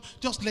just, God,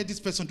 just let this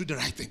person do the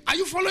right thing. Are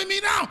you following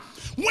me now?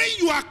 When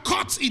you are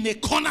caught in a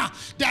corner,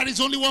 there is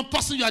only one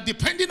person you are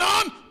depending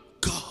on,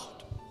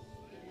 God.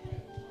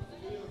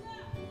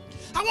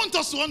 I want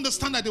us to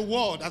understand that the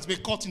world has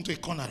been caught into a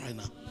corner right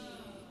now.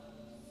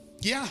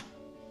 Yeah.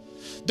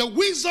 The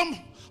wisdom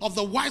of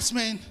the wise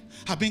men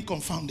have been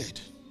confounded.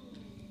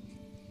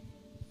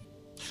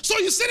 So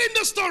you see in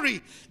the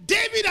story,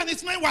 David and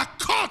his men were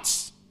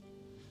caught.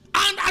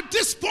 And at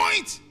this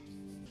point,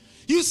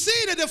 you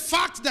see that the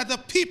fact that the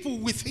people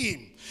with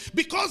him,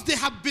 because they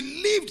have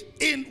believed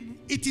in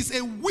it is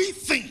a we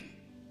thing,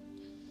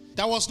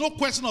 there was no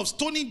question of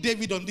stoning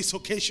David on this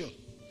occasion.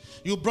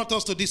 You brought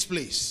us to this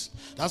place.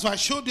 That's why I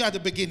showed you at the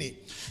beginning.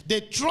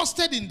 They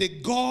trusted in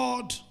the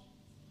God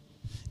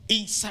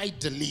inside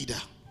the leader.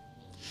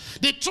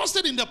 They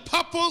trusted in the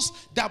purpose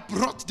that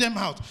brought them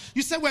out.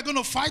 You said we're going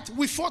to fight.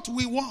 We fought.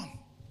 We won.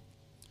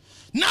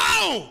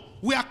 Now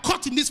we are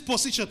caught in this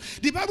position.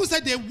 The Bible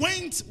said they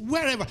went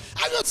wherever.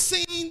 Have you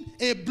seen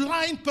a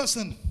blind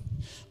person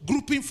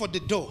grouping for the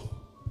door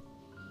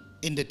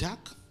in the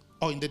dark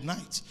or in the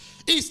night?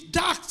 It's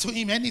dark to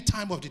him any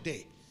time of the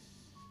day.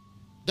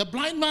 The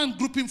blind man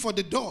grouping for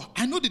the door.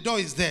 I know the door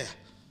is there.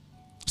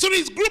 So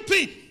he's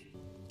grouping.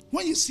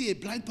 When you see a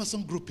blind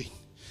person grouping,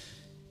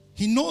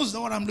 he knows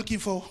that what I'm looking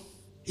for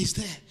is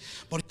there,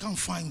 but he can't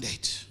find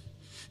it.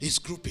 He's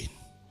grouping.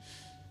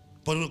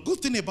 But the good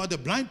thing about the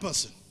blind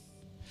person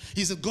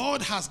is that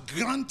God has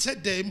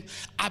granted them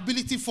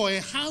ability for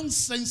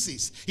enhanced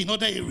senses in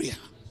other areas.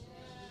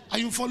 Are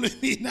you following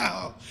me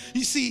now?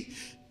 You see,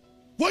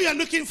 what you're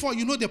looking for,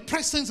 you know the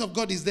presence of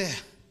God is there.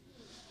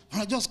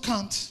 But I just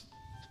can't.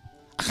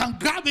 I can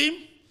grab him,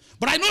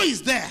 but I know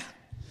he's there.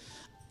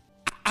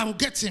 I will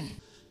get him.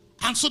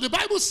 And so the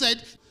Bible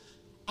said,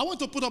 I want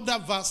to put up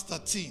that verse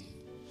 13.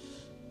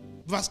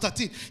 Verse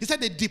 13. It said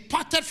they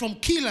departed from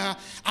Keilah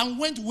and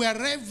went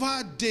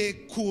wherever they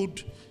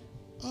could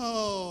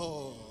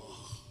Oh.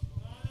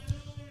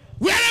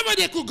 Wherever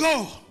they could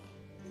go.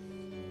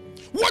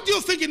 What do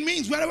you think it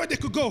means, wherever they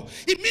could go?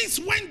 It means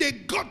when they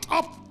got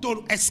up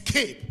to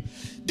escape,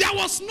 there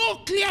was no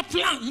clear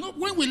plan. You know,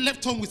 when we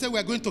left home, we said we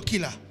are going to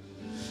kill her.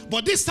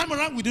 But this time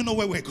around, we don't know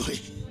where we're going.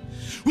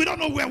 We don't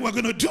know where we're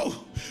going to do.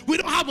 We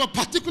don't have a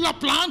particular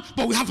plan,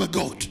 but we have a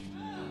God.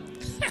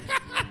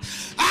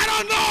 I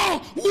don't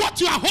know what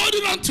you are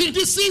holding on to in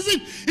this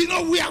season. You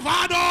know, we have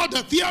heard all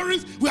the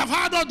theories. We have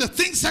heard all the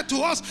things said to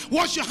us.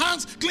 Wash your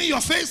hands, clean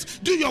your face,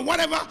 do your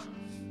whatever.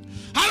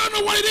 I don't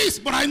know what it is,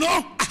 but I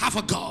know I have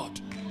a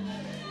God.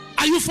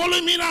 Are you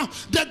following me now?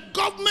 The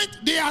government,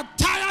 they are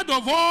tired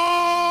of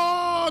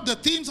all the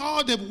things,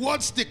 all the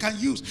words they can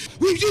use.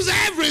 We've used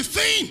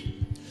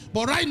everything.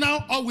 But right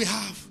now, all we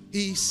have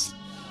is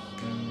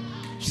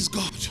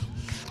God.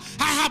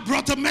 I have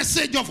brought a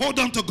message of hold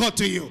on to God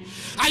to you.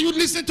 Are you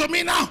listening to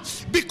me now?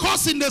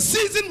 Because in the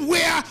season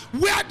where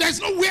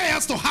there's nowhere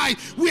else to hide,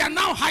 we are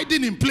now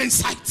hiding in plain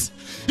sight.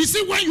 You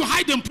see, when you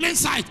hide in plain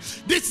sight,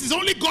 this is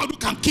only God who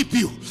can keep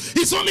you.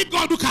 It's only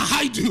God who can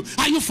hide you.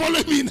 Are you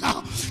following me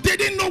now? They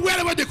didn't know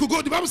wherever they could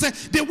go. The Bible said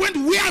they went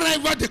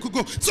wherever they could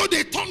go. So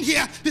they turned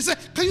here. They said,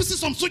 can you see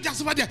some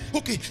soldiers over there?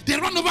 Okay, they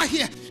run over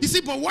here. You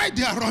see, but why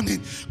they are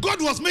running?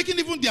 God was making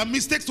even their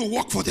mistakes to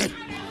work for them.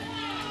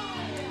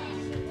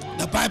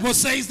 The Bible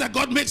says that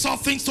God makes all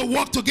things to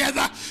work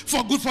together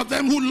for good for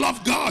them who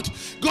love God.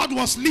 God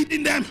was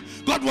leading them.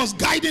 God was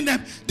guiding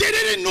them. They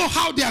didn't know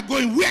how they are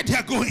going, where they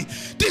are going.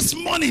 This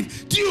morning,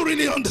 do you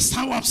really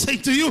understand what I'm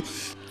saying to you?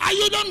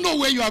 You don't know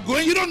where you are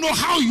going. You don't know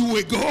how you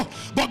will go.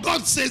 But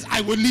God says, I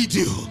will lead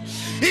you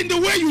in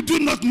the way you do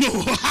not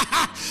know.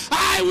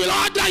 I will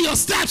order your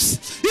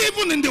steps,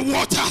 even in the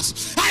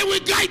waters. I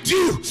will guide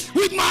you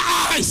with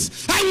my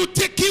eyes. I will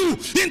take you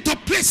into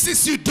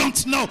places you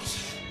don't know.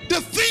 The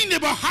thing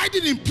about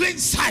hiding in plain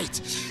sight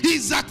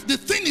is that the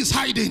thing is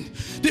hiding.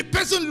 The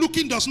person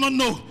looking does not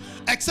know,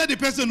 except the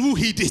person who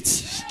hid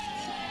it.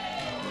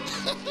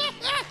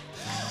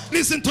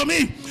 Listen to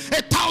me.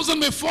 1,000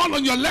 may fall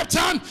on your left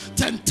hand,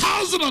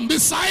 10,000 on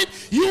this side.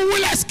 You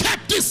will escape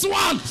this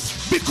one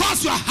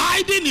because you are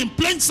hiding in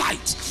plain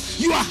sight.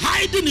 You are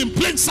hiding in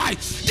plain sight.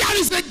 There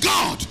is a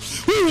God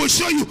who will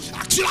show you.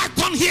 Should I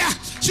turn here?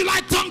 Should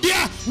I turn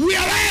there?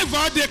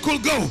 Wherever they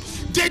could go.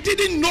 They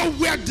didn't know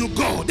where to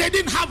go. They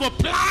didn't have a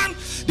plan.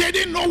 They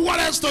didn't know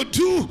what else to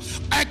do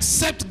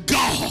except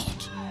God.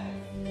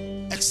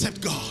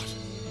 Except God.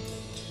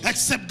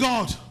 Except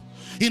God.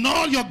 In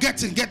all you're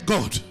getting, get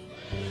God.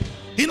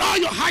 In all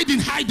you're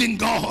hiding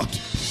God.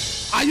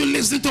 Are you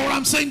listening to what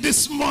I'm saying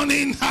this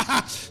morning?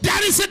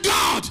 There is a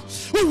God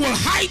who will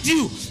hide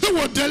you, who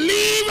will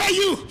deliver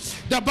you.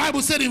 The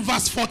Bible said in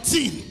verse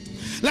 14.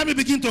 Let me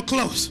begin to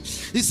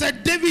close. He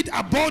said, David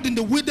abode in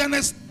the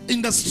wilderness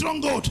in the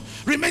stronghold.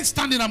 Remain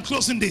standing, I'm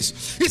closing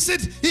this. He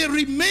said he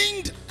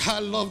remained, I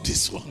love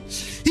this one.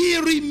 He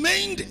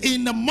remained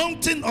in the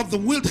mountain of the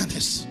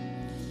wilderness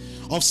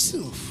of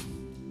Ziph.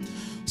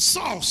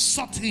 Saul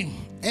sought him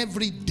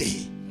every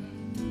day.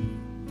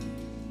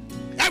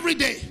 Every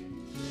day.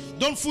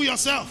 Don't fool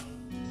yourself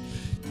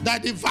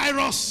that the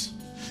virus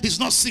is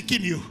not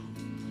seeking you.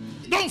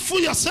 Don't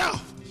fool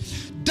yourself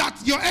that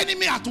your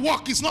enemy at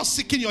work is not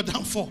seeking your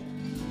downfall.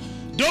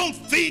 Don't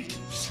think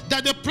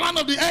that the plan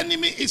of the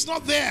enemy is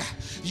not there.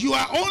 You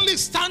are only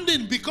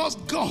standing because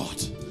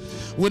God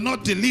will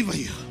not deliver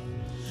you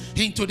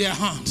into their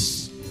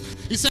hands.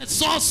 He said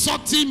Saul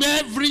sought him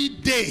every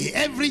day.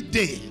 Every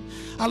day.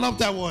 I love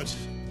that word.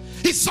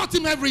 He sought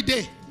him every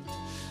day.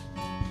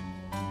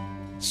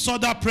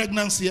 Sought that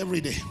pregnancy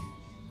every day.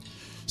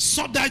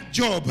 Sought that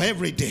job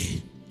every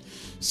day.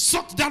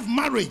 Sought that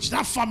marriage,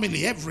 that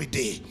family every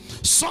day.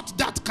 Sought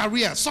that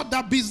career, sought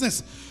that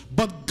business.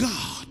 But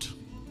God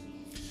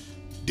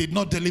did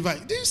not deliver.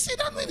 Do you see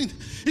that?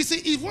 You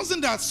see, it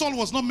wasn't that Saul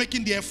was not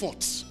making the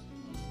efforts.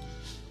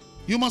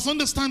 You must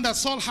understand that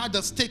Saul had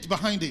the state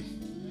behind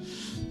him.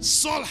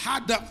 Saul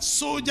had the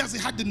soldiers, he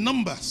had the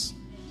numbers.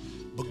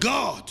 But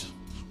God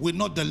will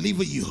not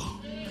deliver you.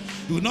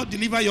 He will not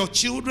deliver your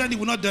children. He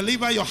will not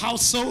deliver your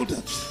household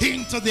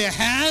into their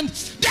hand.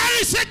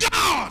 There is a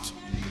God.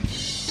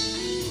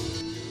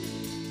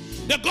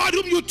 The God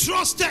whom you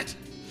trusted.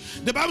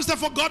 The Bible says,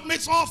 for God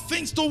makes all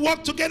things to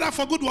work together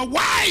for good.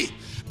 Why?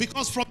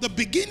 Because from the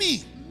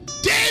beginning,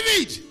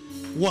 David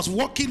was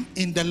walking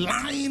in the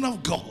line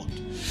of God.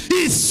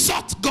 He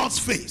sought God's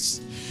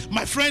face.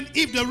 My friend,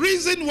 if the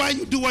reason why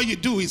you do what you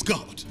do is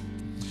God,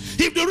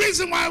 if the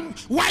reason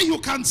why you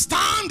can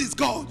stand is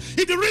God,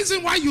 if the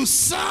reason why you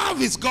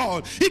serve is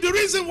God, if the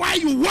reason why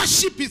you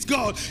worship is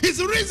God, if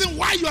the reason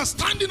why you are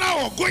standing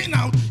out or going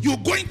out, you're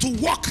going to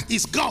walk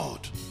is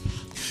God,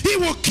 He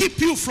will keep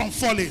you from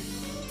falling.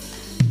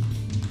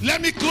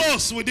 Let me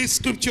close with this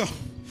scripture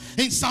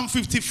in Psalm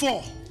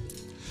 54.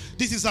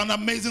 This is an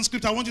amazing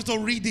scripture. I want you to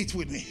read it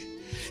with me.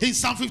 In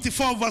Psalm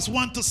 54 verse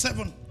 1 to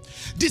 7.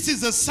 This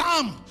is a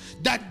psalm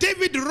that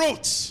David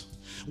wrote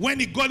when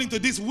he got into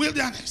this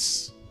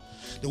wilderness.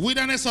 The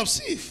wilderness of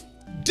Ziph.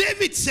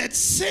 David said,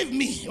 save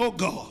me, O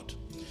God,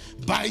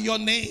 by your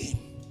name.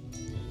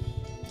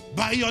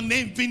 By your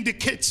name,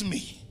 vindicate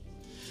me.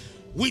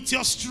 With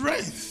your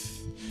strength.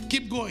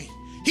 Keep going.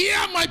 Hear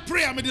my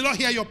prayer. May the Lord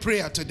hear your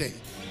prayer today.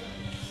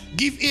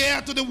 Give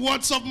ear to the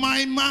words of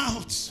my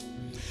mouth.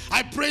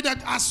 I pray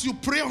that as you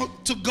pray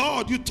to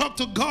God, you talk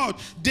to God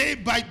day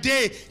by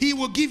day, He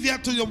will give ear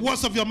to the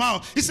words of your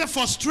mouth. He said,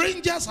 for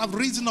strangers have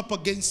risen up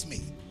against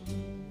me,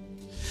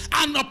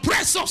 and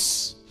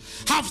oppressors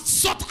have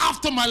sought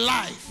after my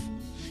life.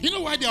 You know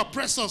why the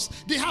oppressors?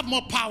 They have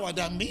more power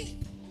than me.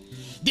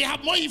 They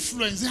have more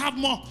influence. They have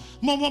more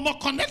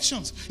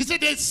connections. He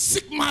said they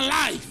seek my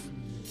life.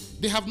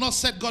 They have not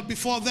set God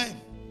before them.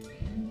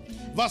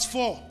 Verse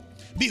 4.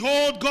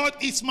 Behold, God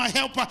is my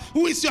helper.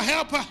 Who is your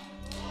helper?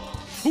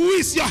 Who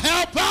is your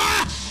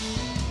helper?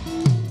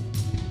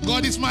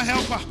 God is my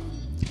helper.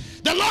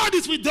 The Lord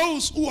is with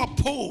those who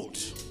uphold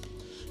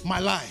my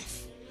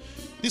life.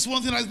 This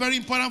one thing that is very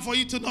important for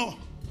you to know.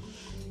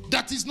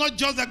 That is not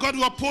just that God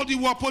will uphold you,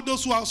 will uphold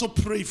those who also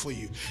pray for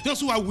you. Those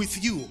who are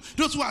with you.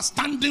 Those who are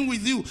standing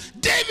with you.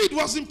 David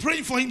wasn't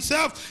praying for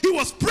himself. He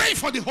was praying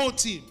for the whole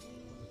team.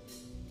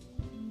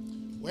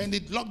 When the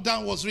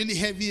lockdown was really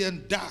heavy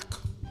and dark,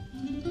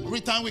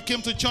 every time we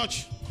came to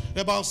church,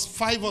 about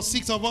 5 or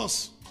 6 of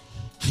us,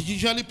 I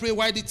usually pray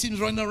while the team's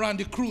running around,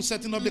 the crew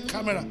setting up the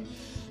camera. I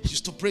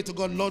used to pray to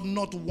God, Lord,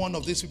 not one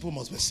of these people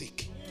must be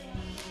sick.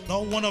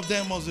 Not one of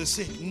them must be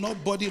sick.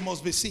 Nobody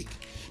must be sick.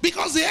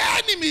 Because the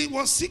enemy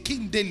was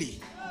seeking daily.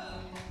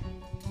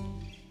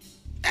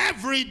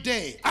 Every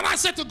day. And I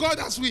said to God,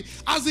 as the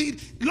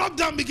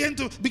lockdown began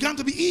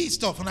to be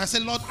eased off, and I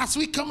said, Lord, as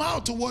we come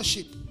out to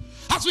worship,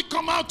 as we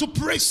come out to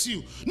praise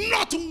you,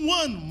 not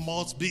one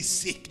must be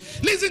sick.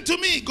 Listen to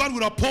me. God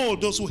will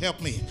uphold those who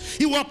help me.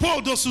 He will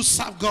uphold those who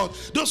serve God.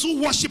 Those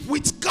who worship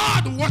with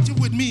God, worship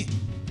with me.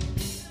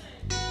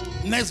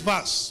 Next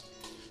verse.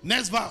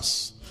 Next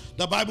verse.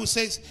 The Bible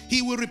says,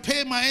 He will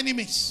repay my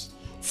enemies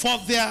for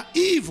their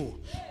evil.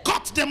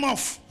 Cut them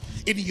off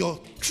in your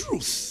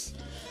truth.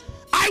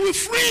 I will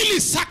freely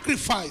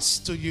sacrifice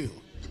to you.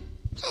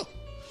 Oh.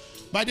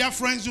 My dear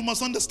friends, you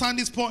must understand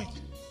this point.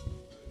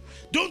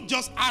 Don't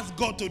just ask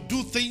God to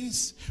do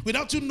things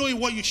without you knowing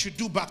what you should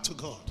do back to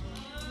God.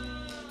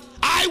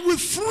 I will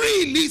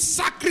freely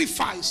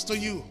sacrifice to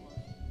you.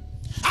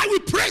 I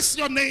will praise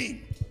your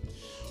name.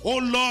 Oh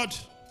Lord,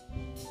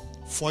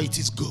 for it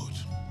is good.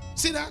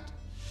 See that?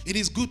 It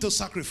is good to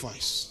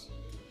sacrifice.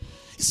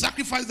 It's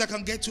sacrifice that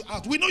can get you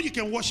out. We know you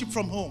can worship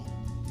from home.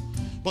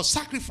 But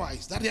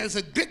sacrifice, that there is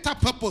a greater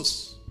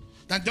purpose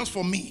than just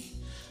for me.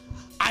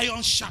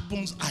 Iron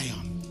sharpens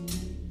iron.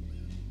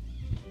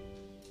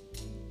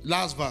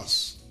 Last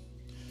verse.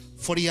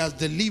 For He has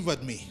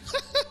delivered me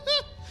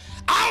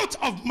out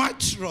of my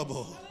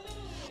trouble.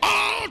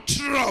 All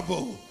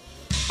trouble.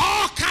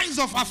 All kinds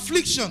of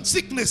affliction,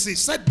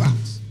 sicknesses,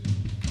 setbacks.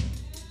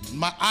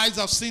 My eyes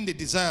have seen the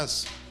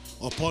desires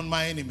upon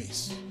my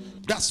enemies.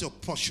 That's your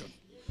portion.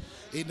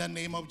 In the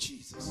name of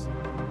Jesus.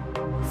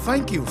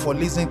 Thank you for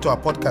listening to our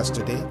podcast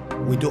today.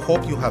 We do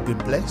hope you have been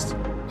blessed.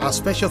 Our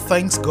special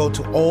thanks go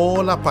to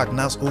all our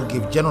partners who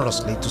give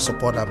generously to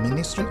support our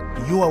ministry.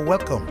 You are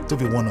welcome to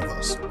be one of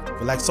us. If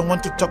you'd like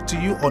someone to talk to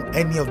you on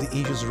any of the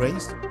issues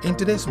raised in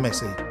today's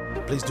message,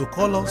 please do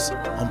call us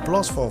on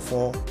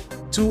 +44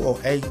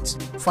 208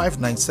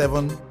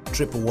 597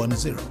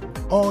 1110,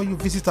 or you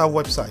visit our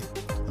website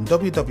on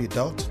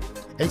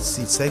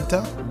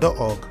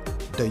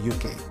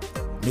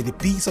www.hccenter.org.uk. May the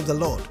peace of the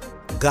Lord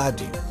guard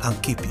you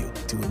and keep you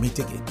till we meet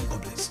again.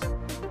 God bless.